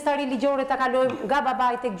këtë kujdestari ligjore ta kalojmë nga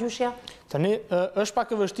babai tek gjyshja. Tani është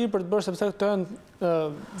pak e vështirë për të bërë sepse këto janë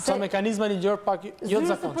sa mekanizma ligjor pak jo të zakonshëm.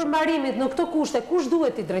 Zyrtari përmbarimit në këto kushte, kush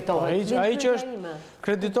duhet i drejtohet? Ai që është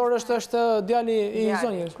kreditor është djali i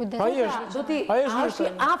zonjës. Ai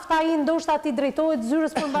është aftë ai ndoshta ti drejtohet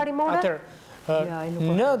zyrës përmbarimore?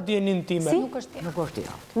 Në djenin time. Nuk është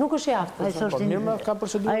aftë. Nuk është aftë.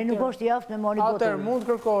 Ai nuk është i aftë me mori botën. Atëherë mund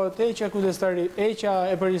kërkohet heqja e kujdestarit, heqja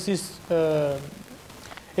e përgjegjësisë,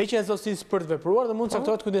 heqja e zotësisë për të vepruar dhe mund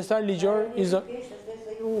caktohet kujdestari ligjor i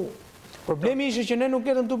Problemi ishte që ne nuk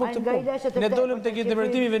jetëm tu për këtë punë. Ne dolëm tek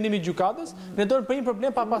interpretimi i vendimit gjykatës, ne dolëm për një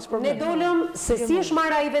problem pa pas problem. Ne dolëm se si është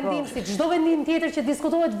marrë ai vendim, si çdo vendim tjetër që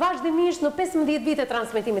diskutohet vazhdimisht në 15 vite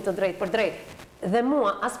transmetimit të drejtë për drejtë. Dhe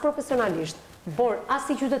mua as profesionalisht, por as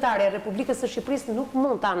si qytetare e Republikës së Shqipërisë nuk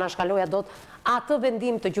mund ta anashkaloja dot atë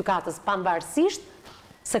vendim të gjykatës pavarësisht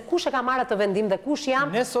se kush e ka marrë atë vendim dhe kush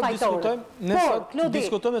janë fajtorë. Ne sot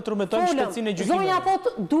diskutojmë dhe turmetojmë shpejtësinë e gjykimit. Zonja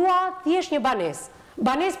thotë dua thjesht një banesë.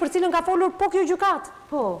 Banesë për cilën ka folur po kjo gjykatë.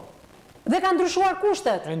 Po. Dhe ka ndryshuar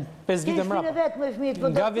kushtet. 5 vite mbrapa.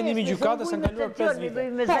 Nga vendimi i gjykatës kanë kaluar 5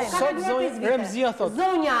 vite. Sot zonja Remzia thotë.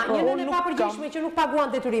 Zonja, një nënë e papërgjithshme që nuk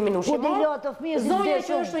paguan detyrimin ushqimor. Zonja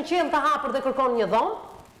që është në qell të hapur dhe kërkon një dhomë.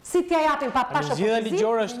 Si t'ja japin pa pashë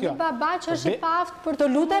ligjore është kjo. Një baba që është i paaft për të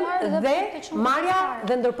lutem dhe marrja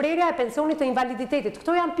dhe ndërprerja e pensionit të invaliditetit.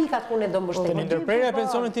 Këto janë pikat ku ne do mbështetim. Ndërprerja e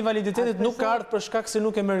pensionit të invaliditetit nuk ka ardhur për shkak se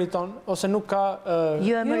nuk e meriton ose nuk ka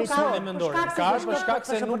mendor. Ka ardhur për shkak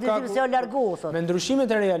se nuk ka me ndryshimet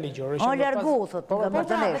e reja ligjore. O largu thotë nga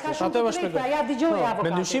martënesë. Atë vë shpjegoj. Ja dëgjoj avokat.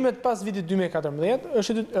 Me ndryshimet pas vitit 2014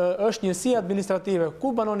 është njësi administrative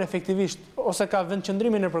ku banon efektivisht ose ka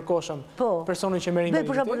vendqëndrimin e përkohshëm personi që merr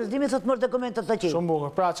invaliditet. Përgjithësimi thotë mërë dokumentat të qi. Shumë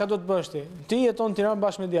bukur. Pra, çfarë do të bësh ti? Ti jeton në Tiranë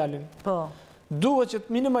bashkë me djalin. Po. Duhet që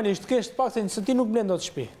minimalisht kesh paktën se ti nuk blen dot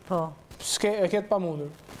shtëpi. Po. E ketë pamundur.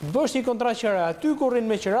 Bësh një kontratë qiraje, aty ku rrin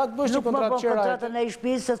me qirat, bësh një kontratë qiraje. Nuk më kontratën e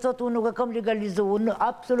shtëpisë se thotë unë nuk e kam legalizuar,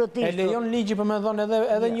 absolutisht. E lejon ligji për me dhënë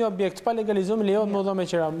edhe një objekt pa legalizuar, lejohet me dhënë me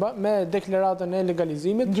qirat, me deklaratën e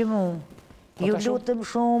legalizimit. Gjimu. Ju lutem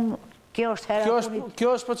shumë, kjo është hera.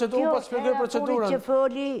 Kjo është procedurë, po shpjegoj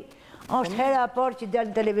procedurën. Është hera parë që dalë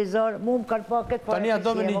në televizor, mu më kanë pa këtë parë. Tani a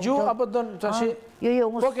do me një gjuhë, apo do në tashi?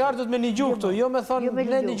 Po ke ardhët me një gjuhë këtu, jo me thonë,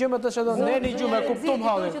 ne një gjuhë me të që do, ne një gjuhë me kuptum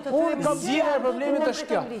halin. Zgjidhja e problemit është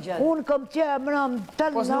kjo. Unë kam qenë mëram tëllë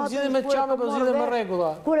natë. Po s'nuk zgjidhje me qame, po zgjidhje me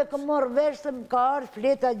regula. Kure kam marrë veshtë, ka ardhë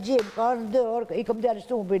fleta gjimë, ka ardhë 2 orë, i kam djarë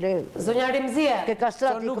shtu më bëjle. Zonja Remzie, ke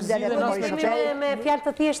kastrati i kam djarë me fjalë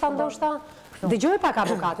të thjeshta ndoshta, dëgjoj pak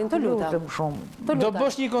avokatin, të lutem. Do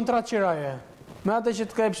bësh një kontratë qiraje. Me atë që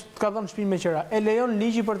të ka dhënë shtëpinë me qira, e lejon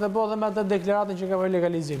ligji për të bërë dhe me atë deklaratën që ka vërë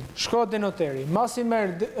legalizim. Shkohet te noteri, masi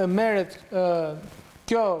merret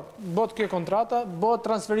kjo, bot kjo kontrata, bot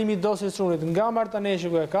transferimi dosjes shunit nga martaneshi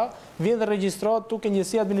ku e ka, vjen dhe regjistrohet tuke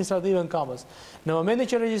njësi administrative në kamës. Në momentin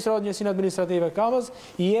që regjistrohet njësin administrative në kamës,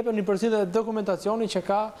 i jepen një përcjellje dhe dokumentacioni që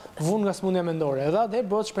ka vuan nga smundja mendore. Edhe atë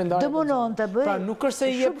bëhet shpërndarje. Dëmonon të bëj. Pra nuk është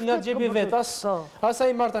se i jep nga xhepi vet as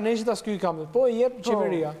ai martaneshit as ky i kamës, po i jep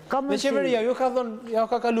qeveria. Dhe qeveria ju ka dhënë, ja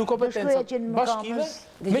ka kaluar kompetenca bashkive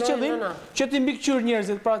Me qëllim që ti mbikëqyr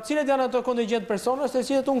njerëzit, pra cilët janë ato kontingjent personash të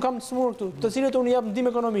cilët unë kam të smurë këtu, të cilët unë jap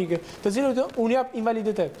ndihmë ekonomike, të cilët unë jap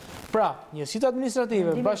invaliditet. Pra, njësitë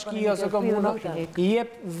administrative, bashkia ose komuna i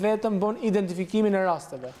jep vetëm bon identifikimin e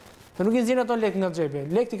rasteve. Dhe nuk i nxjerrin ato lekë nga xhepi.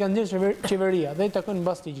 Lekët i ka nxjerrë qeveria dhe i takojnë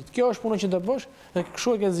mbas ligjit. Kjo është puna që do bësh dhe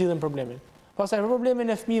kështu e ke zgjidhën problemin. Pastaj për problemin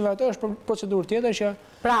e fëmijëve ato është procedurë tjetër që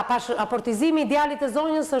pra pas aportizimi i djalit të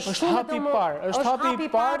zonjës është shumë hapi i parë, është hapi i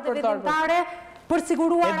parë për ta për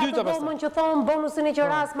siguruar atë domën që thonë bonusin e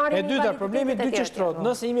qeras marrin. E dyta, problemi dy qështrohet.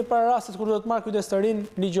 Nëse jemi para rastit kur do të marr kujdestarin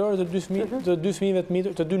ligjore të dy fëmijëve të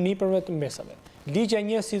mitur, të dy nipërve të mesave. Ligja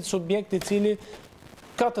njeh si subjekt i cili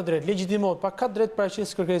ka të drejtë, legjitimohet, pa ka drejtë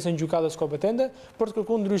paraqes kërkesën gjykatës kompetente për të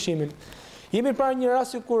kërkuar ndryshimin. Jemi para një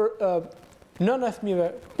rasti kur nëna e fëmijëve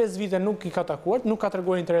 5 vite nuk i ka takuar, nuk ka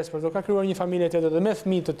treguar interes për to, ka krijuar një familje tjetër dhe me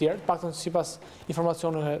fëmijë të tjerë, paktën sipas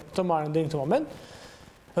informacioneve të marrën deri në këtë moment.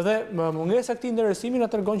 Dhe mungesa e këtij interesimi na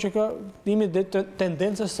tregon që jemi drejt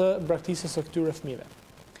tendencës së braktisjes së këtyre fëmijëve.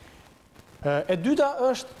 E dyta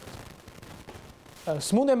është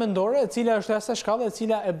smundja mendore, e cila është asaj shkallë e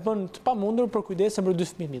cila e bën të pamundur për kujdesin për dy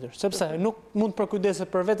fëmijë mitur, sepse nuk mund për kujdeset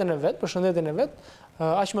për veten e vet, për shëndetin e vet,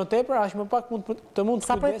 aq më tepër, aq më pak mund të kujdeset.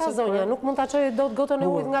 Sa po e tha zonja, nuk mund ta çojë dot gotën e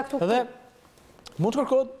ujit nga këtu. Dhe mund të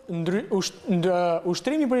kërkohet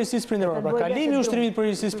ushtrimi i përgjegjësisë prindërore, pra kalimi i ushtrimit të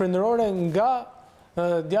përgjegjësisë prindërore nga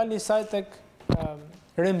djali i saj tek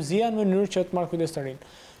Remzia në mënyrë që të marrë kujdestarin.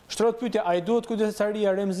 Shtrohet pyetja, a i duhet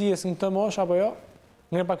kujdestaria Remzijes në këtë moshë apo jo?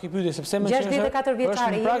 Ngre pak i pyetje sepse më është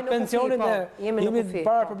në prag pensionin dhe jemi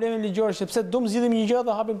para problemeve ligjore sepse do zgjidhim një gjë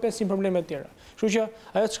dhe hapim 500 probleme të tjera. Kështu që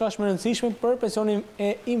ajo çka është më e rëndësishme për pensionin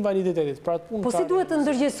e invaliditetit. Pra po si duhet të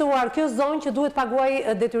ndërgjegjësuar kjo zonë që duhet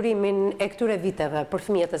paguaj detyrimin e këtyre viteve për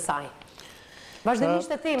fëmijët e saj? Vazhdimisht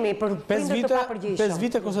e themi për prindër të papërgjegjshëm. 5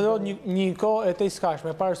 vite konsiderohet një kohë e tejskashme,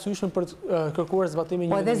 e parësyeshme për të kërkuar zbatimin e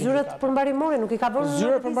një po edhe zyret përmbarimore nuk i ka vënë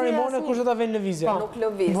zyret përmbarimore kush do ta vënë lëvizje? Nuk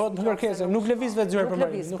lëviz. Nuk kërkesë, nuk lëviz vetë zyret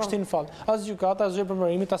përmbarimore, nuk shtin fat. As gjykata, as zyret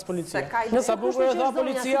përmbarimit, as policia. Sa bukur e tha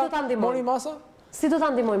policia, mori masa? Si do ta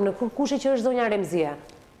ndihmojmë në kushte që është zonja Remzia?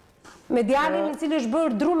 Me djalin i cili është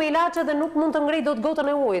bërë dru me ilaçe dhe nuk mund të ngrej dot gotën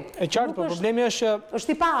e ujit. E qartë, po problemi është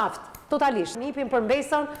i paaft. Totalisht. Nipin për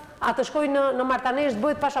mbesën, atë shkoj në martanesh,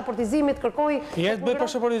 bëhet pasaportizimit, kërkoj... Jetë bëhet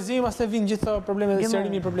pasaportizim, as të vinë gjitha problemet dhe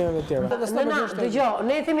sërimi problemeve tjera. Dëgjo,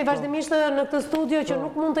 ne themi vazhdimisht në këtë studio që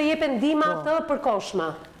nuk mund të jepen ndihma të përkohshme.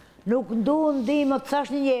 Nuk du ndihmë, të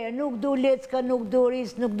thash një herë, nuk du lecka, nuk du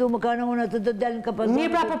ris, nuk du më kanonat të delën kapazon.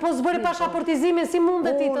 Mirë pra, po s'bëri pasaportizimin, si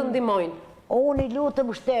mundet ti të ndihmojnë? Unë i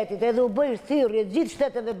lutëm shtetit, edhe u bëjë thirrje gjithë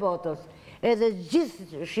shteteve botës, edhe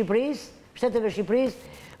gjithë Shqipërisë, shteteve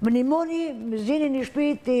Shqipërisë, më nimoni, më zgjini një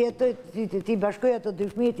shtëpi, ti bashkoj ato dy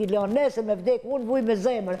fëmijë, ti lën nesër me vdek, unë vuj me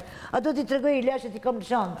zemër. Ato ti tregoj ilaçet i kam të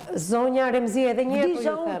çantë. Zonja Remzia edhe një herë po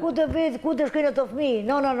ju them. Ku të vet, ku të shkojnë ato fëmijë?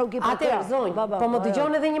 Nona nuk i përka. Atëherë zonjë, po më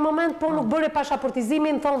dëgjon edhe një moment, po nuk bëre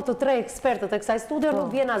pasaportizimin, thonë të tre ekspertët e kësaj studio nuk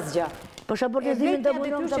vjen asgjë. Pasaportizimin do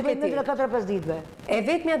mundom të bëj me 4-5 ditëve. E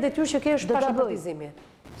vetmja detyrë që ke është pasaportizimi.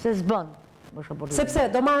 Se s'bën. Sepse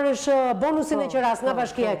do marrësh bonusin e qeras nga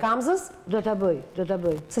bashkia e Kamzës? Do ta bëj.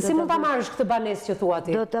 Se si mund ta marrësh këtë banesë që thua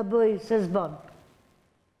ti? Do ta bëj, se s'bën.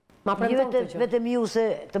 Ma premton këtë gjë. Vetëm ju se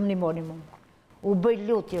të më ndihmoni mua. U bëj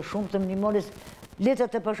lutje shumë të më ndihmoni.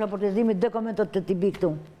 Letrat e pasaportizimit, dokumentat të tibi këtu.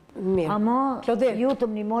 Mirë. Ama ju të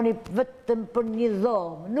më ndihmoni vetëm për një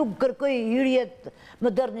dhomë. Nuk kërkoj hyrjet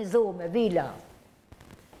modernizume, vila.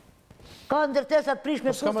 Ka ndërtesat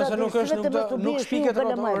prishme nuk shpiket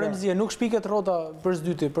rrota Remzia, nuk shpiket rrota për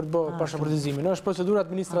s'dyti për të bërë pasaportizimin. Është procedurë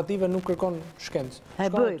administrative, nuk kërkon shkencë.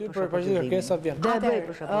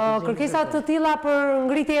 Kërkesa të tilla për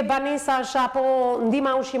ngritje e banesash apo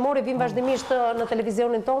ndihma ushqimore vijnë vazhdimisht në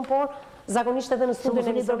televizionin ton, por zakonisht edhe në studion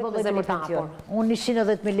e Emisionit me Zemer të Hapur. Unë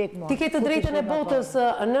 110.000 lekë më. Ti ke të drejtën e botës,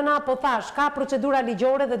 nëna po thash, ka procedura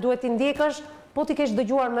ligjore dhe duhet t'i ndjekësh, po ti kesh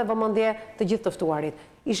dëgjuar me vëmendje të gjithë të ftuarit.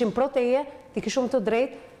 Ishim pro teje, ti ke shumë të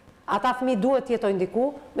drejtë, ata fëmijë duhet të jetojnë diku,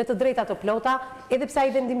 me të drejta të plota, edhe pse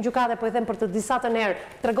ai vendim gjykate, po e them për të disa të herë,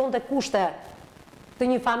 tregonte kushte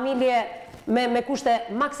të një familje me kushte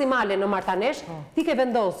maksimale në martanesh, ti ke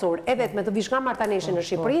vendosur e vetë me të vish nga martaneshi në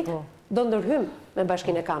Shqipëri, do ndërhym me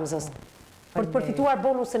Bashkinë e Kamzës, për të përfituar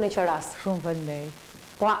bonusin e qeras. Shumë faleminderit.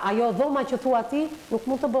 Po ajo dhoma që thua ti, nuk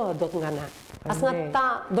mund të bëhet dot nga ne. As nga ta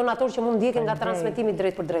donator që mund ndjekën nga transmetimi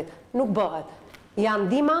drejt për drejt. Nuk bëhet. Janë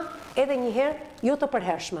ndihma edhe një herë jo të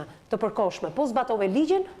përhershme, të përkohshme. Po zbatove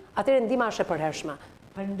ligjin, atëherë ndihma është e përhershme.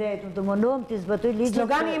 Faleminderit, unë të mundom të zbatoj ligjin.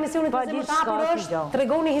 Slogani i emisionit të Zemer të Hapur është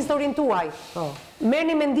tregoni historinë tuaj.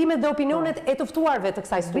 Merrni mendimet dhe opinionet e të ftuarve të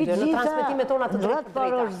kësaj studio në transmetimet tona të drejtë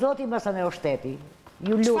për drejta. Zoti mbasa ne shteti.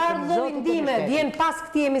 Çfarë lloj ndihme vjen pas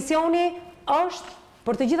këtij emisioni është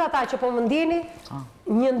për të gjithë ata që po më ndjeni,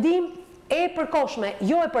 një ndihmë e përkohshme,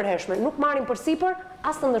 jo e përhershme. Nuk marrim përsipër,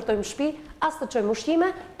 as të ndërtojmë shtëpi, as të çojmë ushqime,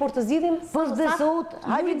 por të zgjidhim pos besot,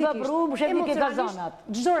 hajde të babrum, shemi ke kazanat.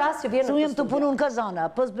 Çdo rast që vjen. Su jem të punu në kazana,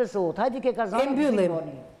 pos besot, hajde ke kazanat.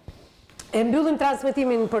 E mbyllim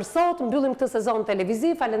transmetimin për sot, mbyllim këtë sezon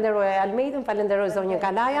televiziv, falenderoj Almeidën, falenderoj zonjën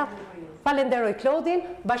Kalaja, falenderoj Klodin,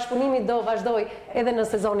 bashkëpunimi do vazhdoj edhe në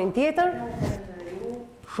sezonin tjetër.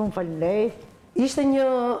 Shumë faleminderit. Ishte një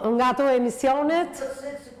nga ato emisionet.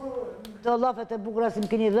 Të lafet e bukura si më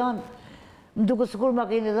keni dhënë, më duke sikur më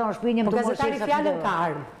keni dhënë shpinje më të mërshirë sa të gazetari fjalën ka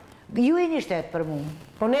armë. Ju i një shtet për mu.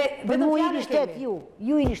 Për mu i një shtet ju.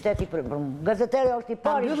 Ju i një shtet për mu. Gazetari është i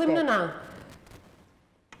pari shtet. Mbyllim në na.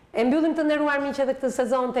 E mbyllim të nderuar miq edhe këtë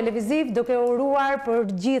sezon televiziv, duke uruar për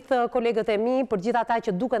gjithë kolegët e mi, për gjithë ata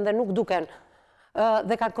që duken dhe nuk duken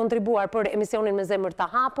dhe kanë kontribuar për emisionin me zemër të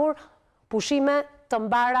hapur, pushime të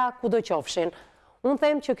mbara kudo qofshin. Unë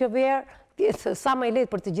them që kjo vjerë sa më e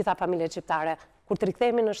lehtë për të gjitha familjet shqiptare. Kur të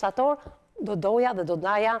rikthehemi në shtator, do doja dhe do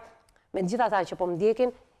daja me gjithë ata që po më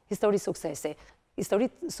ndjekin histori suksesi. Histori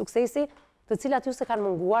suksesi të cilat ju se kanë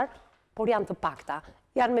munguar, por janë të pakta.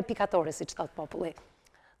 Janë me pikatore, siç thot populli.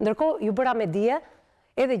 Ndërkohë, ju bëra me dije,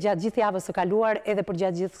 edhe gjatë gjithë javës së kaluar, edhe për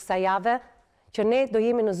gjatë gjithë kësaj jave, që ne do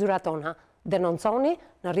jemi në zyrat tona. Denonconi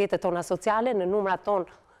në rrjetet tona sociale, në numrat tonë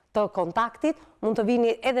të kontaktit, mund të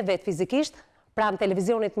vini edhe vetë fizikisht, pranë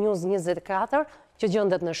televizionit News 24, që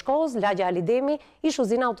gjendet në Shkozë, Lagja Alidemi, ish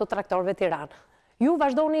uzina autotraktorëve Tiranë. Ju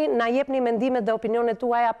vazhdoni na jepni mendimet dhe opinionet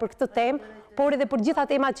tuaja për këtë temë, por edhe për gjitha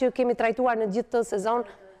temat që kemi trajtuar në gjithë të sezon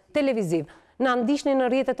televiziv. Na ndiqni në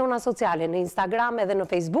rrjetet tona sociale, në Instagram edhe në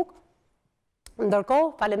Facebook.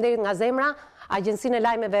 Ndërkohë, faleminderit nga zemra Agjencinë e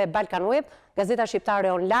Lajmeve Balkan Web, Gazeta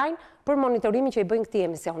Shqiptare Online, për monitorimin që i bëjnë këtij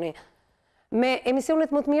emisioni. Me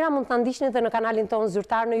emisionet më të mira mund të na ndiqni edhe në kanalin tonë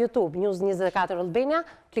zyrtar në YouTube, News 24 Albania,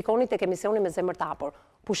 klikoni tek emisioni me zemër të hapur.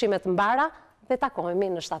 Pushime të mbara dhe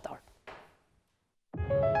takohemi në shtator.